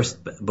say first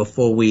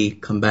before we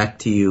come back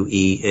to you,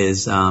 E,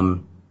 is,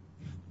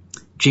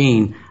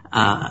 Gene,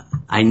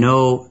 I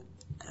know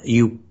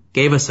you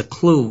gave us a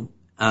clue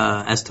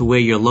as to where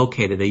you're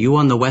located. Are you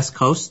on the West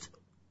Coast?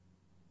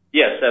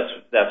 Yes,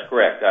 that's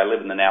correct. I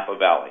live in the Napa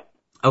Valley.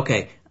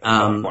 Okay.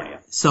 California.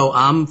 So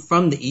I'm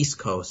from the East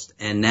Coast,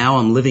 and now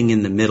I'm living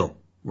in the middle,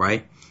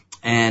 right?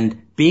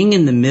 And being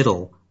in the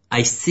middle,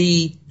 I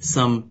see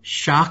some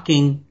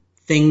shocking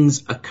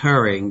things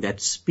occurring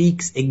that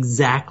speaks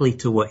exactly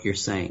to what you're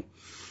saying.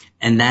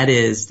 And that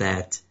is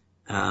that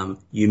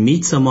you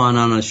meet someone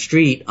on the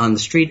street,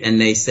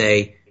 and they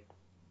say,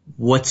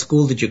 "What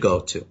school did you go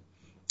to?"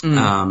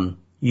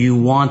 You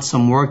want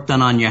some work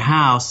done on your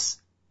house,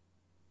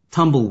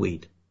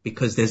 tumbleweed,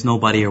 because there's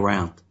nobody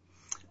around.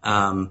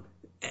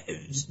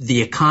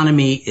 The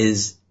economy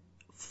is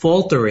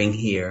faltering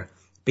here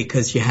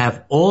because you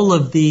have all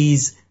of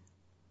these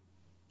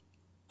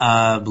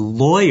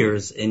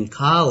lawyers in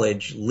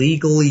college,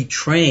 legally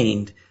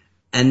trained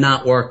and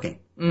not working,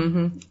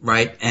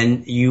 right?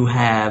 And you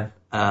have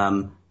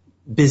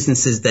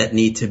businesses that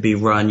need to be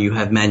run. You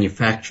have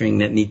manufacturing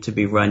that need to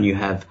be run. You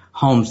have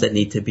homes that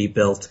need to be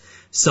built.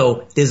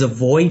 So there's a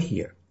void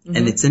here,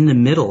 and it's in the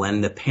middle.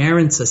 And the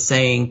parents are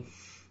saying,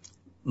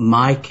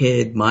 my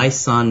kid, my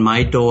son,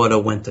 my daughter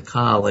went to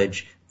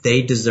college.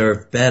 They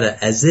deserve better,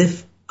 as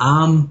if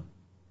I'm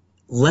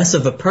less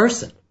of a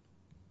person,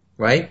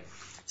 right?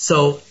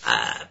 So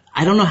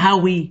I don't know how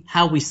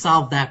we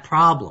solve that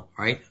problem,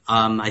 right?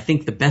 I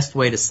think the best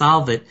way to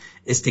solve it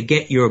is to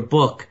get your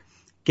book,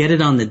 get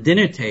it on the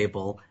dinner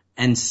table,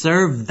 and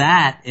serve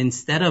that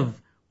instead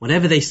of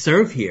whatever they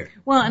serve here.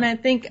 Well, and I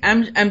think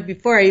I'm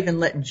before I even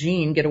let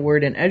Jean get a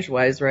word in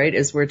edgewise, right,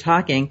 as we're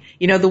talking,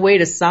 the way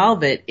to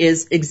solve it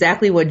is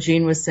exactly what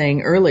Jean was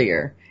saying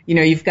earlier.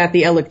 You've got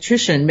the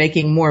electrician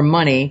making more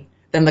money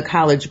than the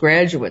college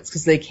graduates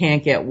because they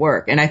can't get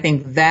work. And I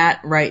think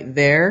that right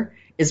there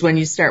is when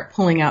you start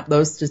pulling out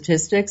those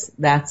statistics,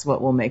 that's what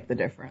will make the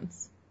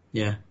difference.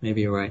 Yeah,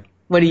 maybe you're right.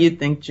 What do you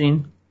think,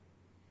 Jean?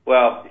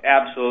 Well,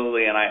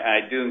 absolutely, and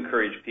I do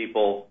encourage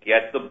people,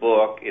 get the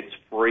book. It's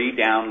free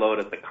download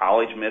at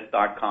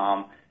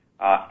thecollegemyth.com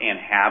and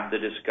have the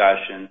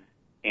discussion.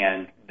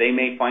 And they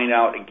may find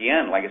out,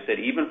 again, like I said,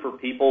 even for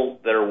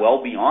people that are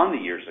well beyond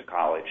the years of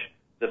college,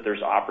 that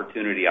there's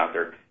opportunity out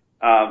there.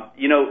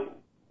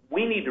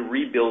 We need to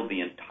rebuild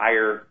the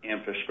entire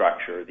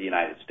infrastructure of the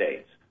United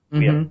States.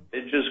 We have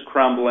bridges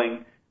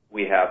crumbling.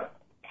 We have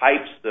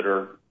pipes that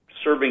are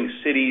serving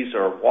cities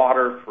or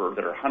water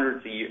that are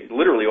hundreds of years,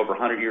 literally over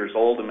 100 years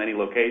old in many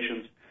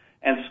locations,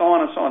 and so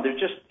on and so on. There's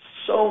just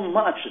so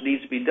much that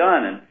needs to be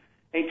done. And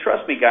hey,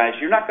 trust me, guys,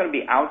 you're not going to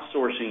be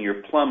outsourcing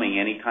your plumbing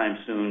anytime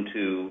soon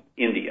to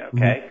India,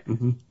 okay?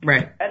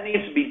 Right. That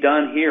needs to be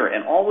done here,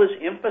 and all this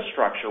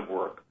infrastructure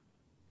work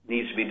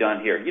needs to be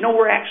done here.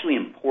 We're actually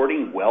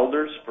importing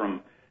welders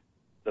from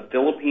the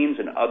Philippines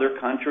and other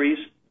countries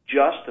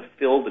just to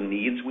fill the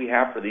needs we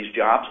have for these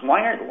jobs.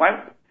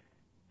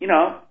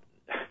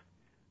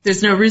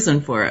 There's no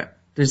reason for it.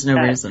 There's no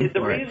reason for it.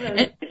 The reason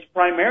is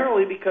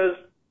primarily because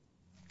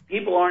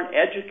people aren't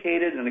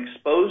educated and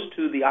exposed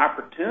to the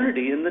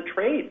opportunity in the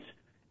trades,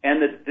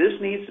 and that this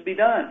needs to be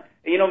done.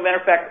 Matter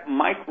of fact,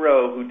 Mike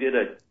Rowe, who did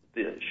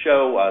the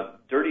show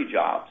Dirty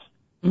Jobs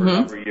for a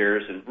number of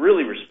years, and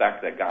really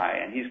respect that guy,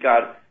 and he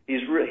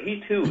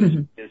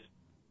too is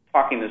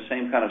talking the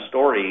same kind of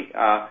story.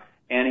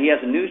 And he has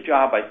a news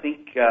job, a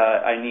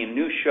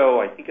news show,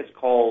 I think it's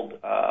called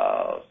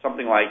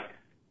something like,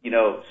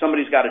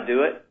 somebody's got to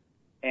do it.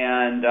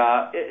 And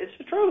it's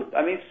the truth.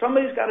 I mean,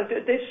 somebody's got to do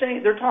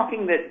it. They're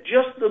talking that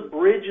just the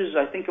bridges,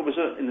 I think it was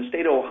in the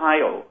state of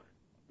Ohio,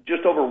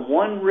 just over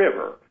one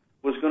river,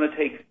 was going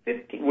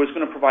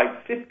to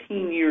provide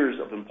 15 years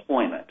of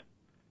employment,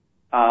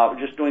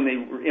 just doing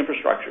the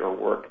infrastructure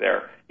work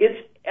there. It's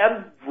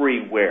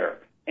everywhere.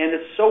 And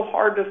it's so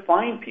hard to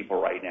find people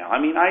right now. I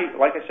mean,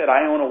 like I said,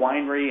 I own a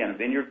winery and a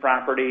vineyard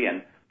property,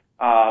 and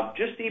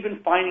just even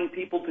finding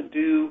people to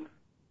do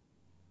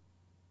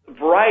a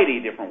variety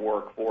of different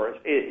work for us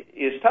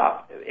is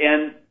tough.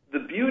 And the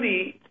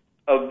beauty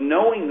of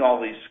knowing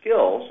all these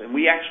skills, and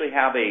we actually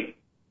have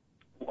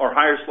our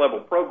highest level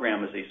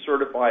program is a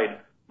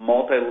certified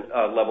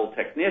multi-level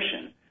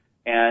technician.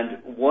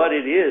 And what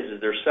it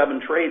is there's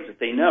 7 trades that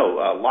they know: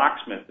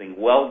 locksmithing,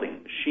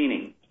 welding,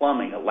 machining,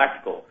 plumbing,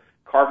 electrical,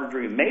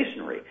 carpentry, and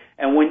masonry.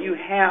 And when you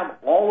have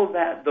all of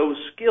those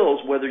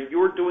skills, whether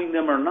you're doing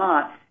them or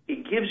not,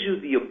 it gives you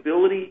the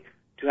ability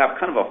to have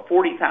kind of a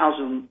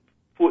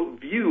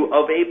 40,000-foot view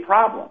of a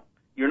problem.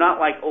 You're not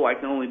like, I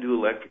can only do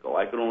electrical,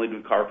 I can only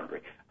do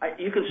carpentry.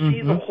 You can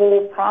see the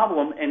whole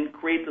problem and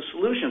create the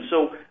solution.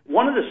 So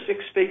one of the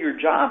 6-figure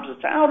jobs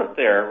that's out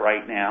there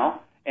right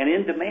now and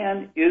in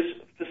demand is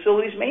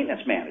facilities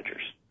maintenance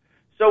managers.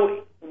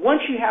 So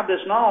once you have this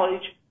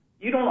knowledge,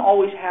 you don't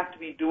always have to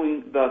be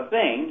doing the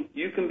thing.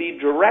 You can be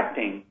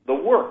directing the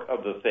work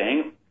of the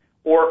thing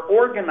or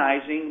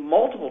organizing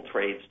multiple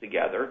trades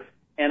together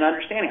and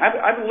understanding.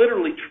 I've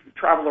literally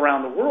traveled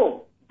around the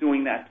world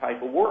doing that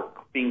type of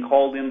work, being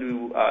called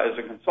into as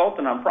a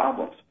consultant on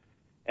problems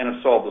and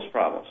have solved those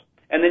problems.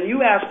 And then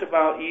you asked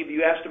about, Eve,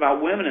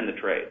 women in the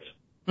trades.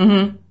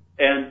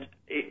 And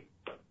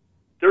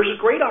there's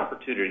a great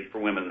opportunity for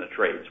women in the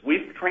trades.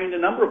 We've trained a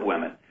number of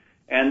women,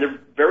 and they're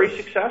very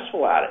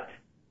successful at it.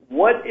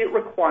 What it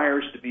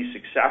requires to be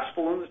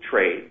successful in the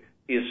trade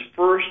is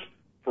first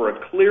for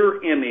a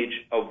clear image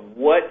of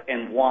what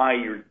and why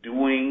you're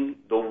doing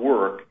the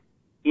work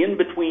in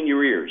between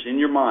your ears, in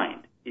your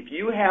mind. If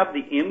you have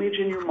the image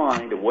in your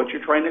mind of what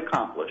you're trying to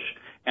accomplish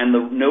and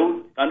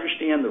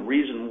understand the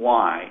reason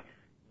why,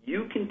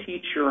 you can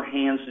teach your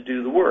hands to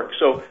do the work.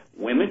 So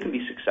women can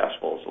be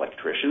successful as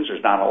electricians.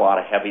 There's not a lot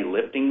of heavy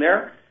lifting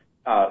there.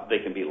 They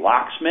can be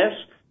locksmiths.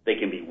 They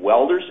can be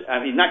welders. I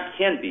mean, not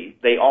can be.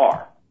 They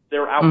are.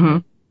 They're out.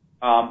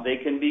 Mm-hmm. They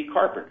can be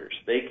carpenters.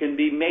 They can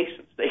be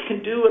masons. They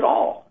can do it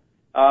all.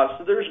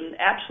 So there's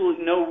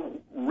absolutely no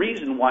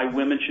reason why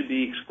women should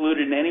be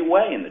excluded in any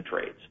way in the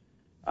trades.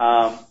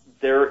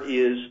 There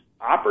is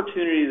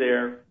opportunity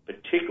there,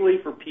 particularly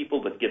for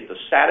people that get the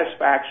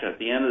satisfaction at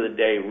the end of the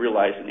day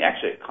realizing they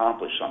actually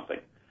accomplished something.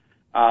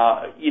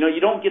 You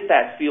don't get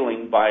that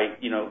feeling by,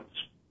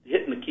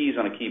 hitting the keys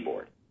on a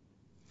keyboard.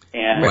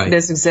 And right.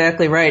 That's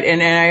exactly right.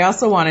 And I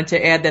also wanted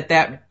to add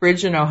that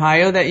bridge in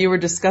Ohio that you were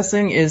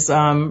discussing is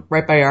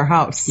right by our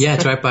house. Yeah,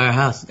 it's right by our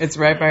house. It's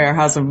right by our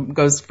house and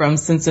goes from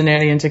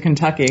Cincinnati into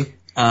Kentucky.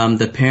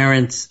 The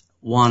parents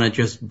want to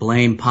just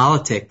blame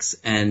politics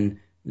and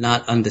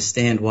not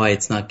understand why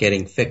it's not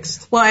getting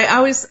fixed. Well,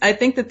 I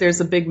think that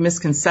there's a big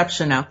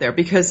misconception out there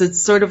because it's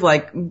sort of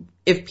like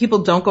if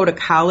people don't go to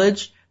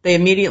college, they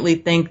immediately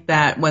think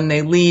that when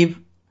they leave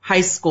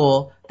high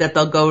school that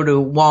they'll go to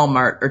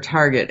Walmart or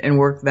Target and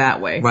work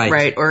that way,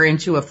 right? Or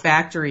into a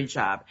factory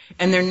job.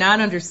 And they're not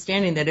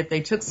understanding that if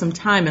they took some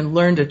time and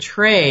learned a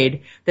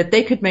trade, that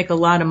they could make a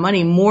lot of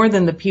money, more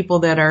than the people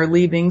that are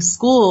leaving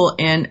school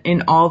and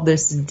in all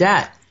this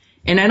debt.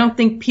 And I don't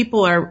think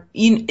people are,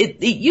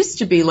 it used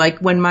to be like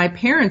when my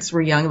parents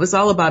were young, it was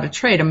all about a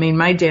trade. I mean,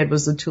 my dad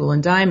was a tool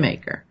and die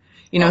maker.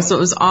 So it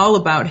was all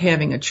about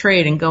having a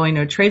trade and going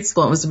to a trade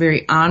school. It was a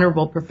very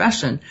honorable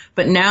profession.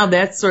 But now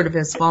that sort of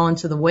has fallen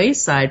to the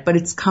wayside, but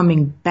it's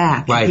coming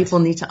back. Right. And people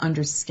need to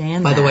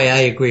understand that. By the way, I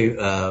agree.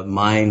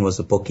 Mine was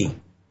a bookie.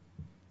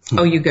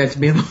 Oh, you got to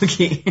be a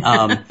bookie.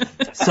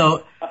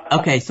 So,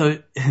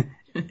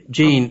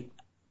 Gene,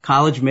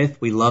 college myth,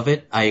 we love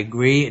it. I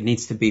agree. It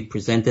needs to be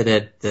presented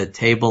at the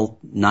table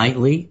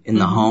nightly in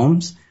the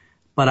homes.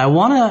 But I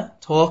want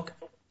to talk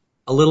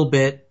a little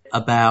bit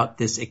about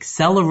this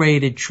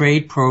accelerated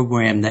trade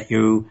program that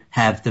you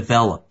have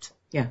developed.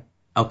 Yeah.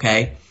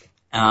 Okay.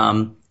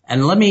 And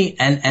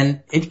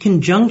in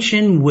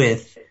conjunction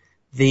with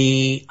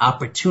the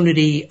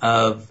opportunity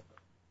of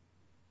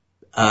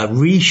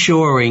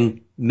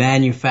reshoring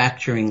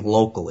manufacturing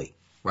locally,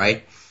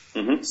 right?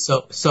 Mm-hmm.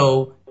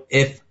 So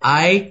if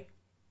I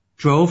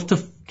drove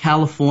to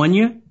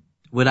California,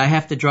 would I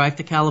have to drive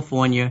to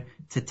California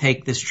to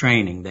take this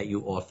training that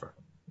you offer?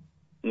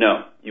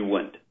 No, you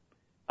wouldn't.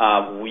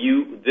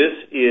 This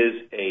is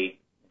a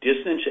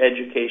distance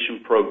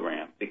education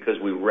program because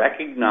we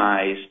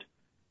recognized,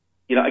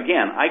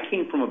 again, I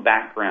came from a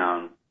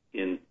background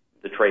in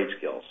the trade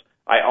skills.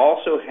 I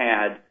also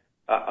had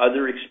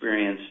other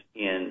experience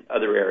in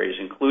other areas,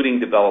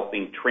 including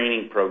developing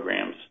training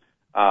programs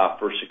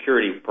for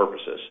security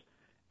purposes.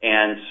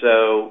 And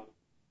so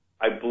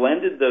I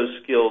blended those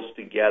skills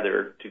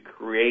together to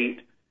create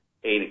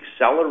an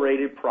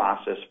accelerated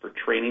process for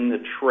training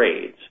the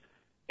trades.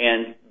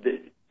 And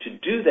to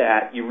do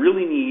that,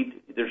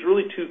 there's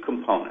really two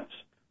components.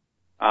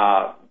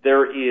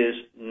 There is,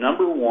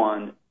 number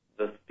one,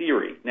 the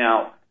theory.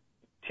 Now,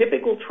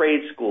 typical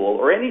trade school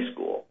or any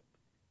school,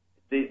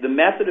 the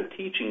method of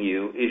teaching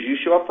you is you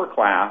show up for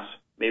class,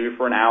 maybe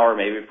for an hour,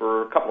 maybe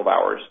for a couple of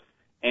hours,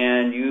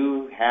 and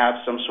you have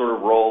some sort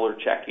of role or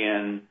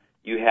check-in.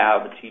 You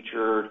have a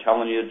teacher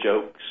telling you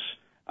jokes.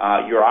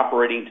 You're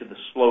operating to the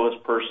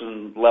slowest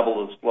person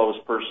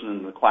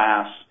in the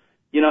class.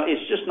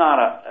 It's just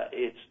not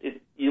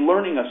you're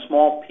learning a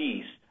small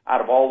piece out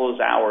of all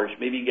those hours.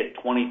 Maybe you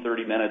get 20,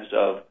 30 minutes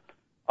of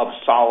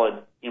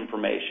solid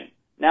information.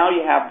 Now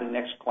you have the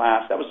next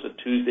class. That was a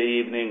Tuesday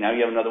evening. Now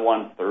you have another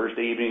one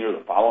Thursday evening or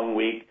the following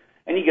week.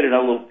 And you get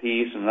another little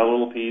piece and another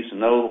little piece and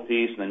another little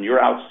piece. And then you're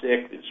out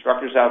sick. The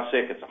instructor's out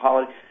sick. It's a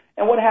holiday.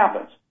 And what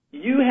happens?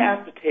 You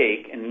have to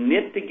take and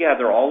knit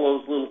together all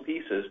those little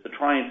pieces to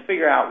try and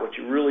figure out what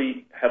you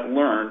really have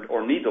learned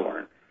or need to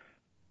learn.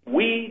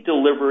 We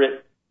deliver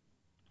it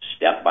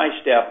step by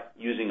step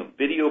using a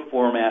video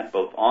format,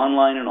 both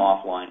online and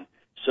offline,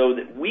 so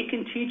that we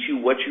can teach you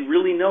what you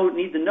really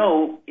need to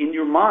know in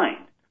your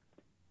mind.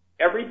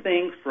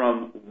 Everything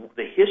from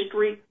the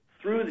history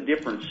through the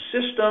different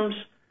systems,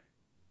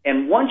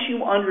 and once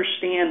you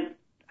understand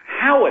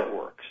how it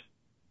works,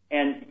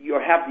 and you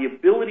have the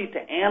ability to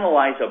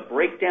analyze a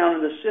breakdown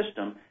of the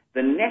system,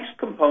 the next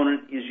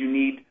component is you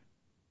need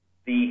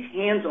the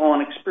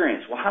hands-on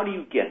experience. Well, how do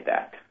you get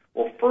that?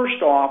 Well,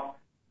 first off,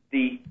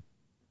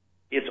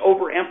 it's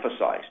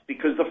overemphasized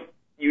because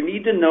you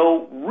need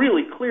to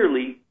really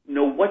clearly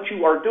know what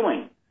you are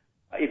doing.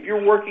 If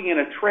you're working in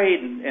a trade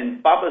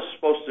and Bubba's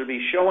supposed to be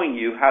showing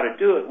you how to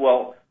do it,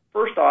 well,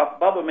 first off,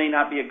 Bubba may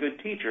not be a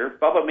good teacher.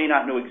 Bubba may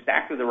not know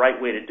exactly the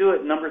right way to do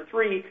it. Number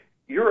three,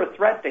 you're a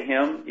threat to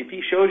him. If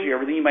he shows you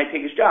everything, you might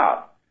take his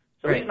job.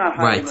 So he's not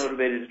highly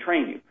motivated to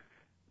train you.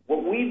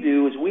 What we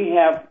do is we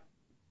have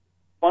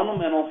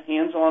fundamental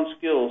hands-on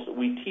skills that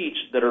we teach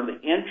that are the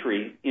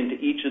entry into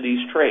each of these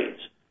trades.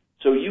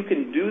 So you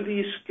can do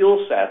these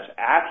skill sets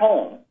at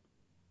home,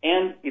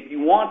 and if you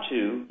want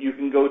to, you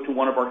can go to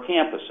one of our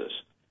campuses,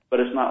 but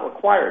it's not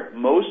required.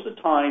 Most of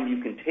the time,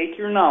 you can take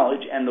your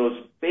knowledge and those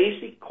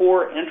basic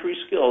core entry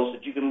skills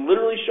that you can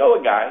literally show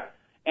a guy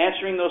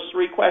answering those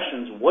three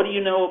questions. What do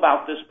you know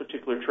about this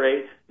particular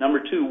trade? Number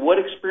two, what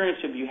experience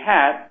have you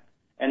had?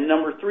 And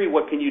number three,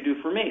 what can you do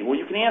for me? Well,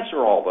 you can answer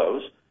all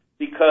those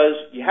because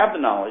you have the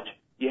knowledge,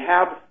 you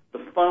have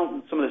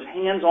some of this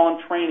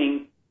hands-on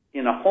training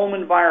in a home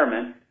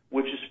environment,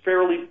 which is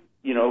fairly,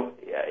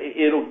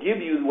 it'll give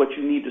you what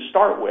you need to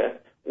start with,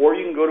 or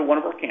you can go to one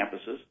of our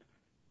campuses,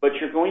 but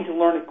you're going to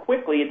learn it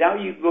quickly, and now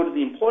you can go to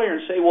the employer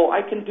and say, well,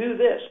 I can do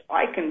this.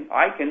 I can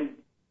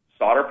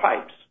solder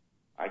pipes.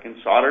 I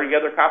can solder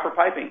together copper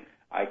piping.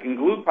 I can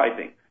glue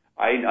piping.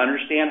 I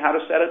understand how to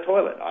set a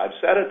toilet. I've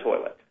set a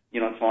toilet,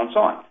 and so on and so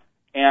on.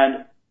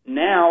 And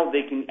now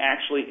they can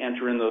actually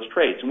enter in those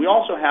trades. And we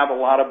also have a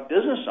lot of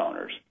business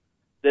owners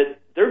that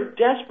they're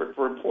desperate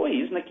for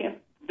employees, and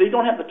they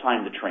don't have the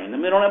time to train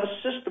them. They don't have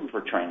a system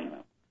for training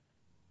them.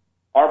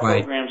 Our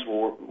programs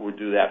will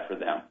do that for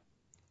them.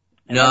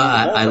 No,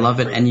 I love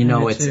it. And,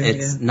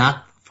 it's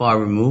not far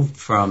removed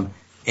from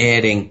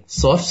adding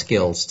soft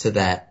skills to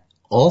that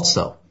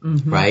also,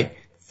 right?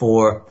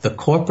 For the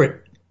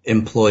corporate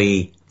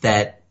employee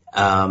that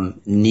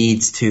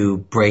needs to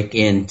break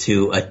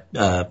into a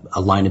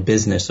line of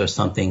business or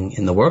something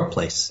in the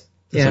workplace.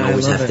 It doesn't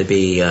always have to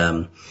be,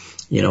 a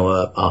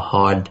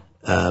hard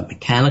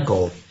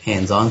mechanical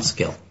hands-on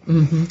skill.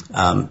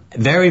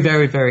 Very,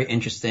 very, very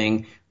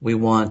interesting. We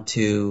want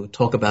to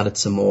talk about it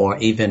some more,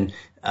 even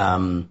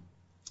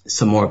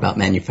some more about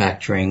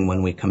manufacturing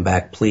when we come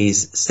back.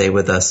 Please stay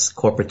with us.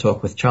 Corporate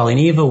Talk with Charlie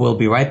and Eva. We'll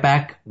be right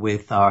back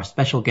with our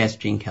special guest,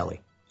 Gene Kelly.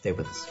 Stay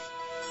with us.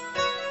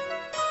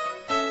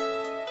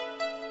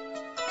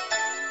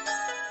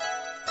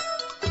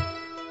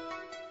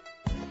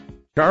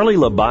 Charlie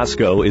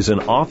Labasco is an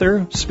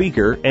author,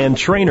 speaker, and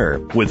trainer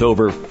with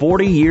over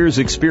 40 years'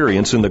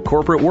 experience in the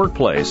corporate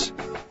workplace.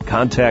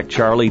 Contact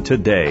Charlie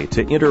today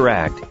to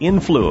interact,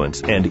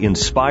 influence, and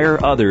inspire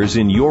others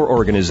in your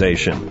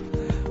organization.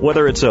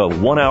 Whether it's a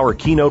 1-hour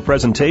keynote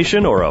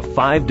presentation or a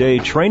 5-day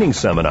training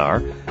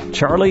seminar,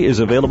 Charlie is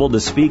available to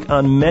speak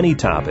on many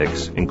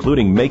topics,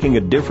 including making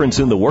a difference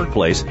in the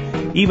workplace,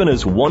 even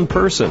as one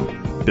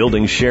person,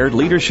 building shared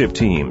leadership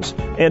teams,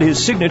 and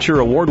his signature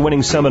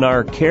award-winning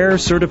seminar, Care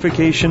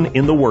Certification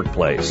in the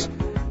Workplace.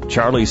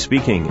 Charlie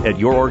speaking at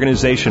your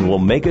organization will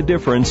make a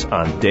difference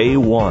on day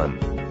one.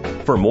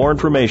 For more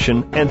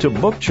information and to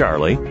book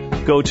Charlie,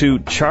 go to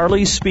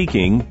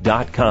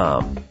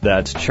charliespeaking.com.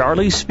 That's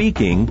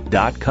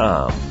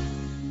charliespeaking.com.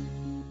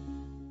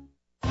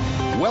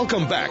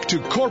 Welcome back to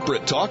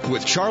Corporate Talk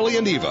with Charlie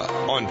and Eva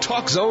on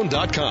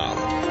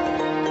TalkZone.com.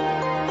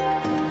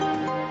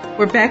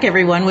 We're back,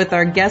 everyone, with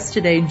our guest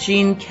today,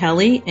 Gene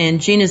Kelly,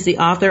 and Gene is the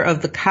author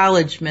of The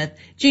College Myth.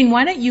 Gene,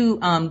 why don't you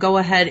go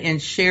ahead and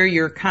share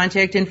your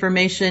contact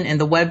information and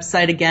the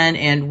website again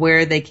and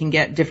where they can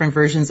get different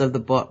versions of the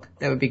book?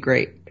 That would be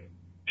great.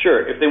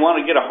 Sure. If they want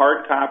to get a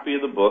hard copy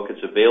of the book,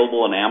 it's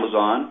available on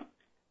Amazon.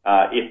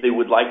 If they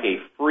would like a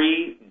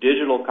free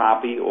digital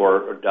copy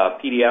or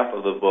PDF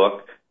of the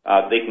book,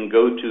 they can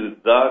go to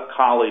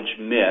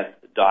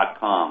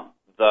thecollegemyth.com,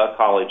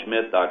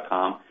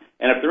 thecollegemyth.com.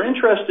 And if they're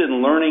interested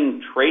in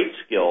learning trade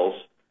skills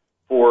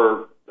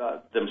for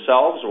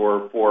themselves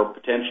or for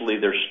potentially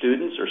their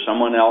students or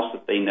someone else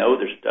that they know,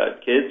 their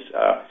kids,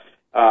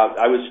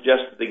 I would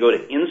suggest that they go to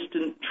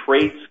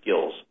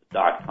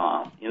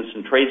instanttradeskills.com,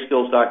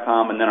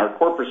 instanttradeskills.com, and then our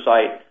corporate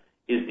site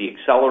is the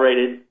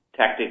Accelerated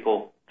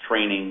Technical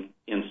Training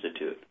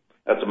Institute.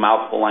 That's a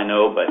mouthful, I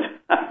know, but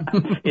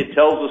it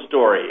tells the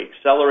story.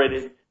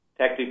 Accelerated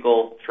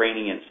Technical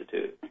Training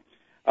Institute.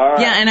 All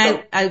right, yeah, and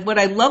I what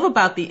I love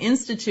about the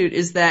Institute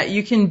is that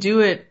you can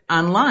do it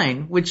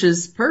online, which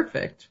is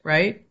perfect,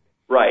 right?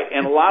 Right,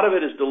 and a lot of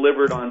it is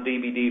delivered on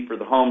DVD for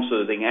the home so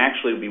that they can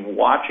actually be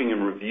watching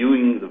and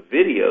reviewing the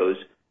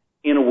videos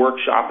in a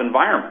workshop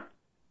environment.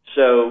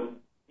 So,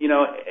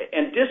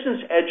 and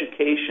distance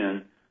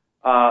education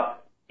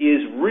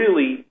is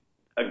really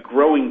a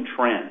growing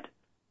trend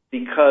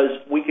because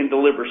we can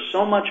deliver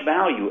so much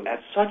value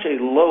at such a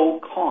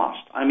low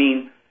cost. I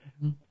mean,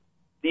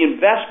 the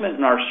investment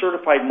in our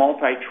certified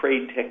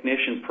multi-trade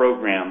technician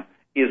program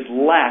is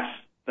less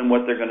than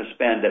what they're going to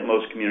spend at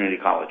most community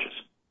colleges.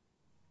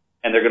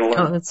 And they're going to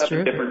learn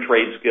different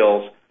trade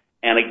skills.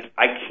 And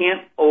I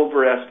can't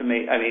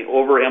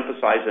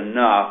overemphasize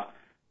enough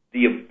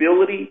the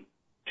ability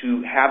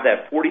to have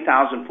that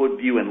 40,000-foot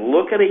view and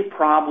look at a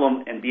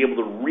problem and be able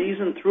to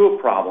reason through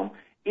a problem.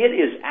 It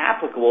is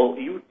applicable.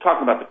 You were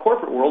talking about the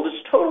corporate world.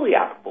 It's totally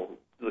applicable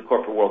to the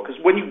corporate world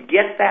because when you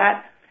get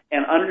that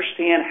and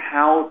understand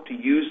how to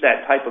use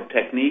that type of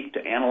technique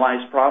to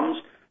analyze problems,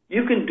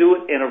 you can do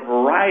it in a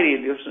variety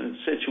of different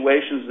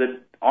situations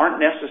that aren't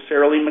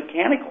necessarily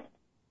mechanical.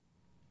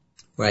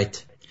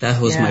 Right.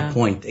 That was my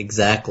point,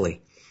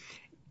 exactly.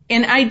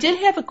 And I did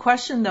have a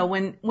question, though.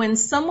 When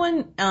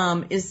someone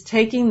is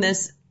taking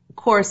this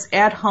course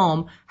at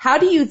home, how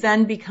do you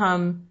then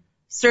become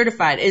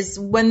certified? Is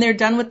when they're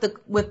done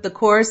with the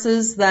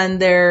courses, then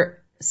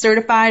they're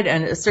certified,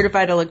 and a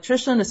certified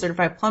electrician, a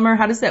certified plumber?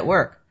 How does that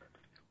work?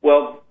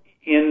 Well,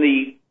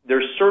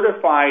 they're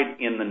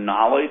certified in the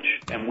knowledge,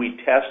 and we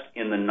test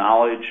in the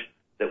knowledge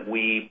that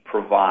we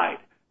provide.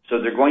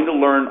 So they're going to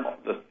learn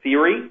the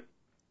theory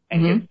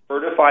and get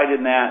certified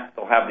in that.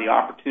 They'll have the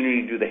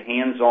opportunity to do the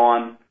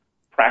hands-on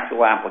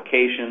practical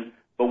application.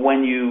 But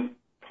when you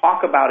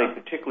talk about a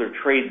particular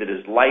trade that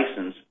is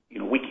licensed,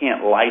 we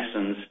can't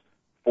license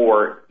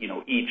for,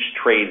 each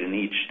trade in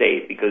each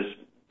state because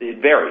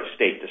it varies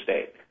state to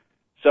state.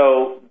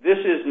 So this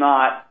is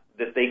not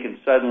that they can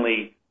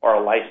suddenly are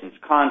a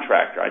licensed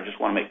contractor. I just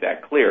want to make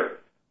that clear.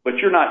 But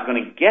you're not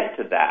going to get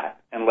to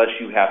that unless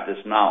you have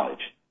this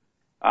knowledge.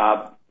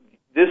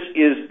 This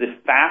is the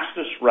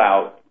fastest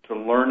route to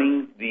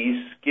learning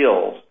these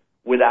skills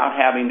without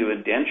having to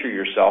indenture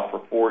yourself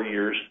for 4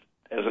 years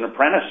as an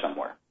apprentice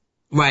somewhere.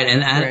 Right,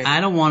 and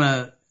I don't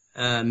want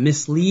to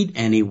mislead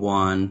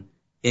anyone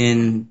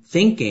in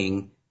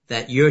thinking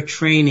that your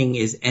training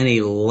is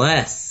any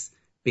less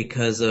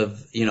because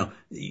of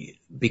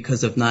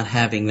not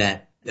having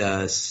that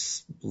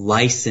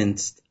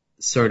licensed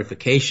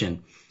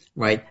certification,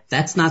 right?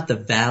 That's not the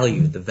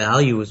value. The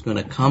value is going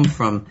to come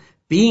from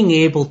being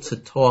able to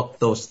talk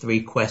those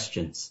three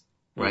questions,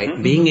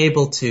 right? Being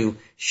able to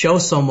show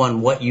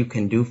someone what you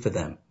can do for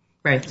them.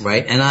 Right.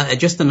 Right. And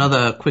just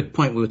another quick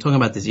point. We were talking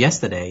about this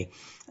yesterday.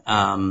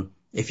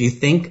 If you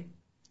think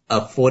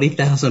a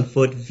 40,000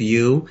 foot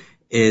view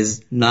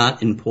is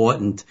not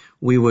important,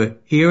 we were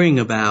hearing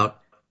about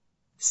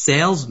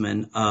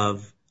salesmen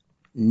of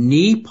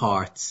knee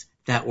parts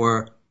that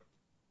were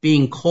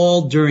being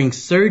called during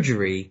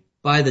surgery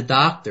by the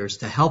doctors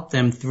to help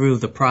them through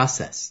the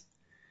process.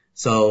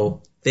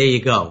 So there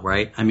you go,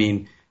 right? I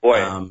mean, boy,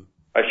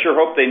 I sure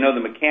hope they know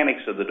the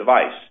mechanics of the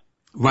device.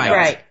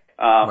 Right.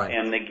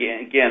 And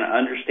again,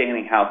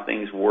 understanding how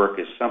things work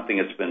is something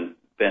that's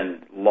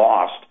been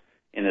lost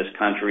in this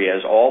country,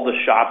 as all the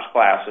shops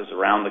classes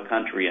around the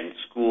country and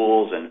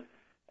schools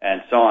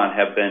and so on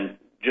have been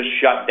just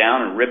shut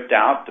down and ripped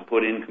out to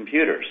put in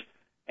computers.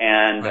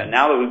 And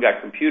now that we've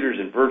got computers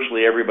in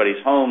virtually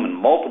everybody's home and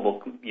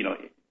multiple,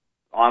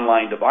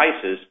 online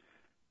devices,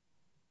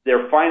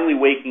 they're finally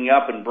waking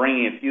up and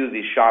bringing a few of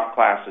these shop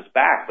classes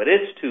back. But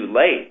it's too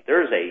late.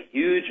 There's a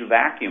huge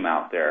vacuum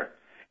out there.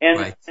 And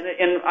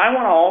I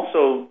want to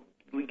also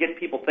get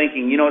people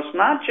thinking, it's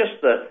not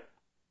just the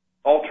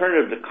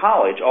alternative to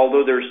college,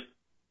 although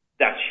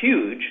that's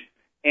huge.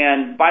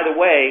 And by the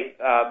way,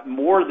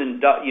 more than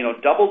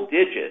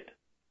double-digit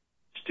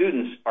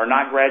students are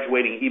not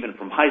graduating even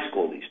from high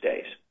school these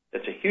days.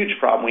 That's a huge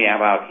problem we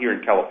have out here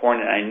in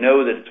California, and I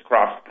know that it's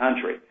across the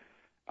country.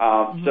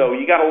 So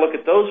you got to look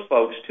at those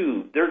folks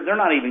too. They're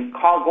not even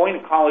going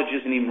to college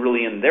isn't even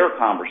really in their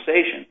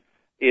conversation.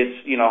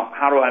 It's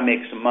how do I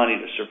make some money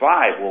to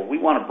survive? Well, we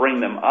want to bring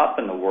them up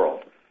in the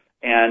world,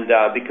 and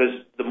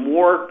because the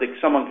more that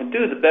someone can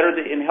do, the better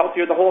and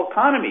healthier the whole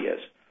economy is.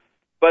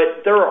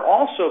 But there are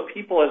also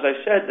people, as I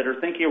said, that are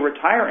thinking of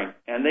retiring,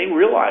 and they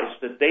realize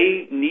that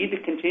they need to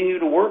continue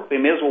to work. They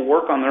may as well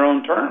work on their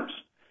own terms.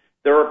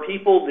 There are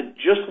people that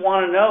just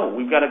want to know.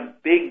 We've got a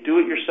big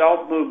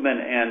do-it-yourself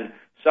movement and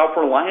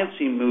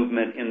self-reliancy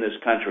movement in this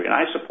country, and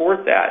I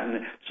support that.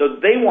 And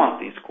so they want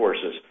these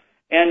courses.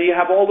 And you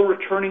have all the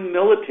returning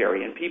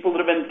military and people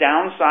that have been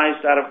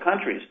downsized out of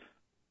companies.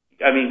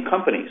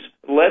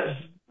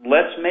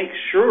 Let's make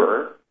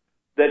sure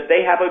that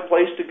they have a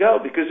place to go,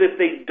 because if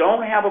they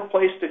don't have a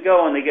place to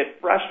go and they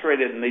get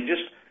frustrated and they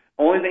just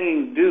only thing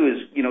you can do is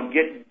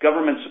get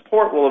government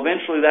support, well,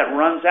 eventually that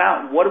runs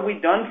out. What have we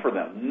done for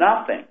them?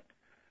 Nothing.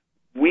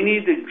 We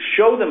need to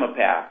show them a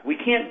path. We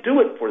can't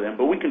do it for them,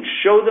 but we can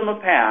show them a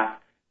path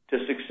to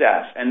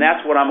success, and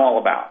that's what I'm all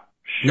about.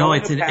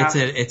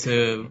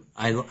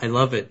 I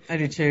love it. I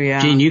do too.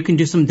 Yeah, Gene, you can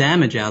do some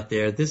damage out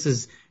there.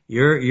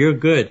 You're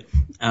good.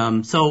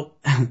 So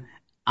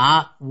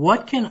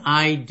what can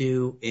I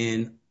do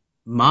in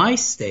my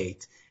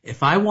state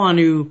if I want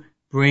to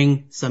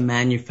bring some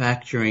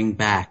manufacturing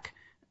back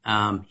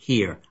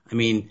here? I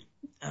mean,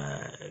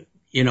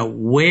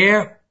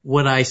 where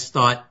would I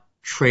start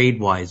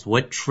trade-wise?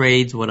 What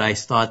trades would I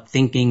start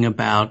thinking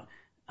about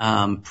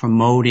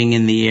promoting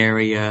in the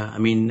area? I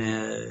mean,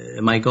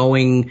 am I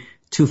going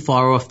too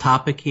far off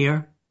topic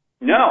here?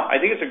 No, I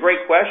think it's a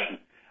great question.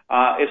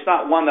 It's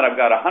not one that I've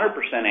got a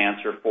 100%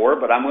 answer for,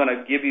 but I'm going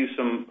to give you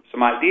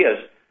some ideas.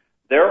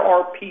 There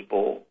are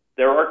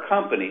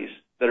companies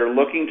that are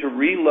looking to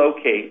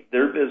relocate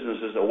their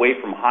businesses away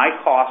from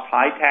high-cost,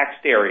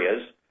 high-taxed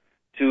areas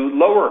to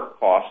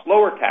lower-cost,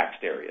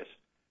 lower-taxed areas.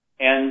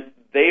 And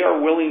they are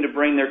willing to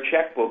bring their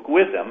checkbook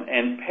with them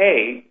and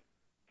pay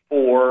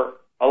for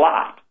a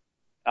lot.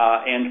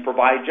 and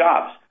provide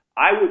jobs.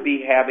 I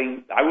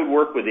would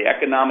work with the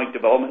Economic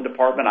Development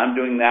Department. I'm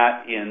doing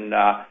that in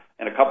a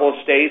couple of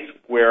states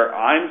where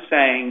I'm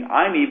saying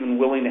I'm even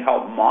willing to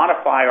help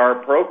modify our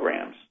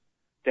programs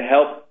to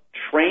help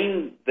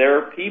train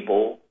their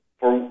people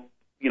for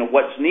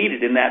what's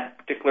needed in that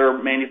particular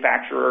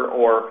manufacturer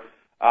or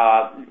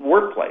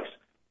workplace.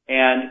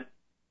 And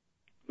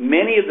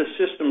many of the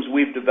systems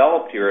we've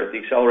developed here at the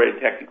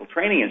Accelerated Technical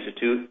Training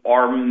Institute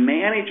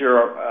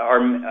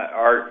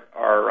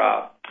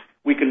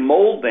we can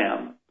mold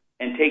them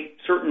and take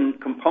certain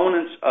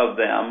components of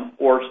them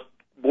or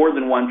more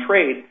than one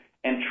trade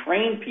and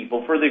train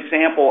people. For the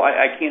example,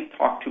 I can't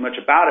talk too much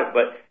about it,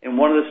 but in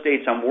one of the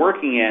states I'm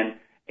working in,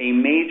 a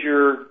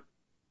major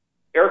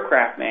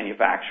aircraft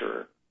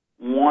manufacturer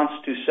wants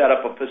to set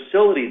up a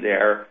facility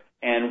there,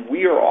 and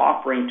we are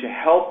offering to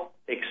help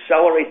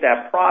accelerate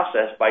that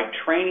process by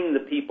training the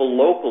people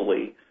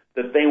locally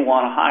that they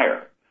want to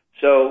hire.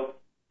 So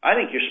I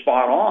think you're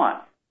spot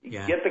on.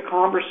 Yeah. Get the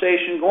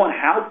conversation going.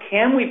 How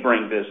can we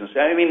bring business?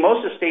 I mean,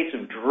 most of the states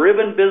have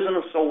driven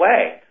business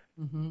away.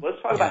 Mm-hmm.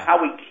 Let's talk about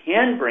how we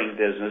can bring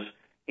business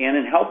in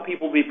and help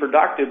people be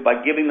productive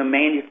by giving the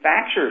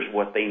manufacturers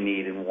what they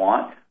need and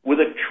want with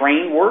a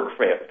trained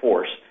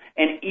workforce.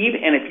 And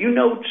if you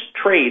know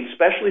trades,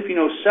 especially if you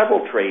know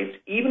several trades,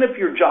 even if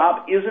your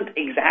job isn't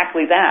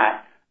exactly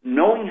that,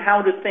 knowing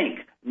how to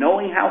think,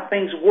 knowing how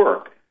things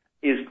work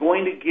is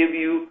going to give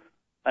you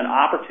an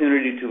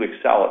opportunity to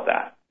excel at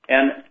that.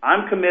 And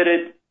I'm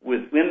committed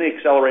within the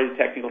Accelerated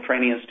Technical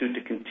Training Institute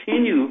to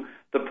continue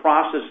the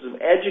process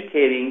of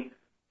educating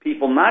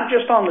people not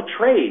just on the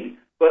trade,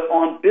 but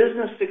on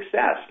business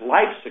success,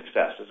 life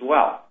success as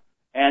well.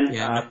 And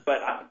but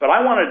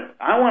I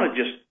want to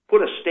just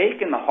put a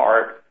stake in the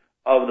heart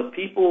of the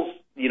people's,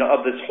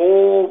 of this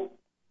whole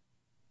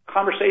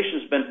conversation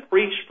has been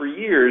preached for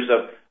years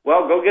of,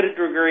 well, go get a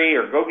degree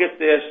or go get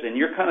this and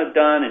you're kind of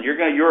done and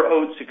you're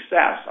owed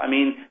success. I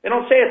mean, they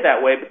don't say it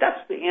that way, but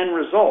that's the end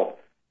result.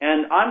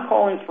 And I'm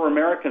calling for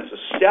Americans to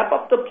step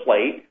up the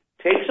plate,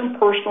 take some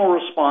personal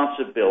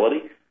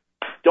responsibility.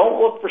 Don't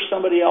look for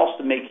somebody else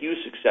to make you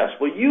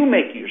successful. You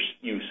make you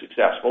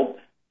successful,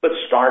 but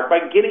start by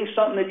getting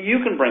something that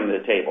you can bring to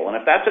the table. And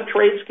if that's a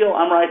trade skill,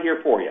 I'm right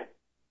here for you.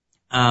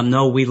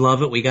 No, we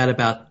love it. We got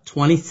about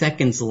 20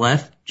 seconds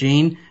left,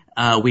 Gene.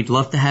 We'd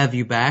love to have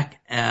you back.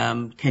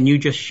 Can you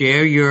just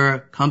share your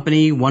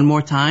company one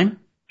more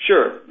time?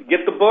 Sure.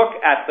 Get the book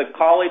at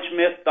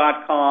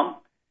thecollegemyth.com.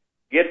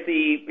 Get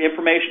the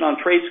information on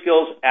trade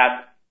skills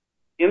at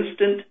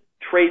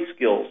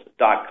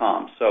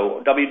instanttradeskills.com.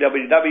 So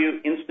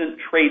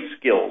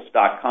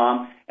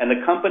www.instanttradeskills.com. And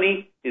the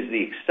company is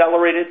the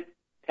Accelerated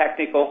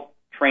Technical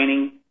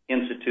Training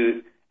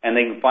Institute, and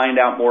they can find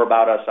out more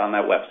about us on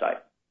that website.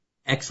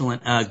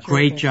 Excellent.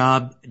 Great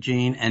job,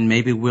 Gene, and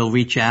maybe we'll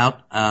reach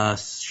out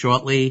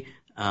shortly.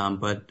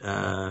 But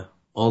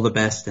all the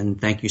best,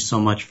 and thank you so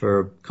much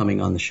for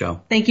coming on the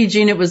show. Thank you,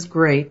 Gene. It was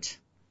great.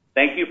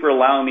 Thank you for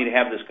allowing me to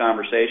have this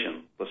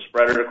conversation. Let's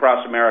spread it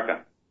across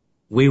America.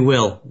 We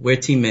will. We're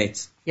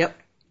teammates. Yep.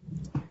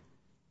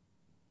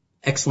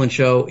 Excellent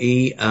show,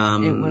 E. It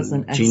was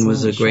an excellent Gene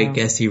was a great show.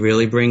 guest. He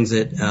really brings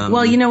it.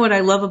 Well, you know what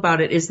I love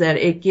about it is that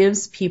it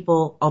gives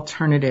people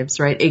alternatives,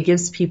 right? It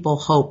gives people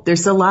hope.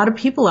 There's a lot of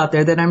people out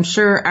there that I'm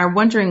sure are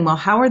wondering, well,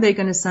 how are they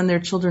going to send their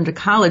children to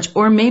college?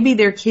 Or maybe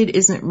their kid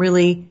isn't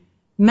really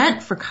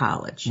meant for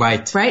college.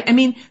 Right. Right? I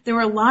mean, there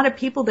are a lot of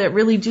people that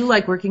really do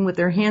like working with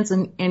their hands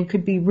and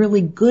could be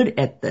really good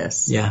at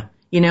this. Yeah.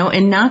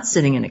 And not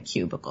sitting in a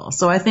cubicle.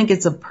 So I think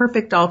it's a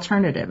perfect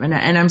alternative. And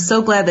I'm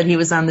so glad that he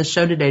was on the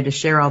show today to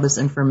share all this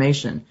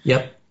information.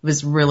 Yep. It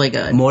was really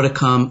good. More to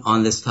come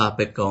on this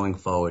topic going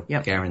forward.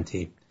 Yep.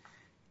 Guaranteed.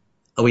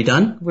 Are we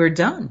done? We're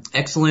done.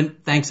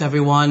 Excellent. Thanks,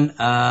 everyone.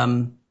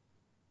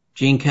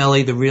 Gene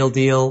Kelly, The Real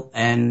Deal.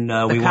 And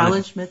we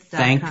want to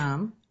thank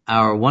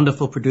our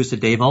wonderful producer,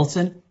 Dave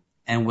Olson.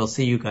 And we'll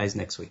see you guys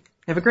next week.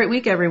 Have a great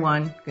week,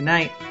 everyone. Good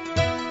night.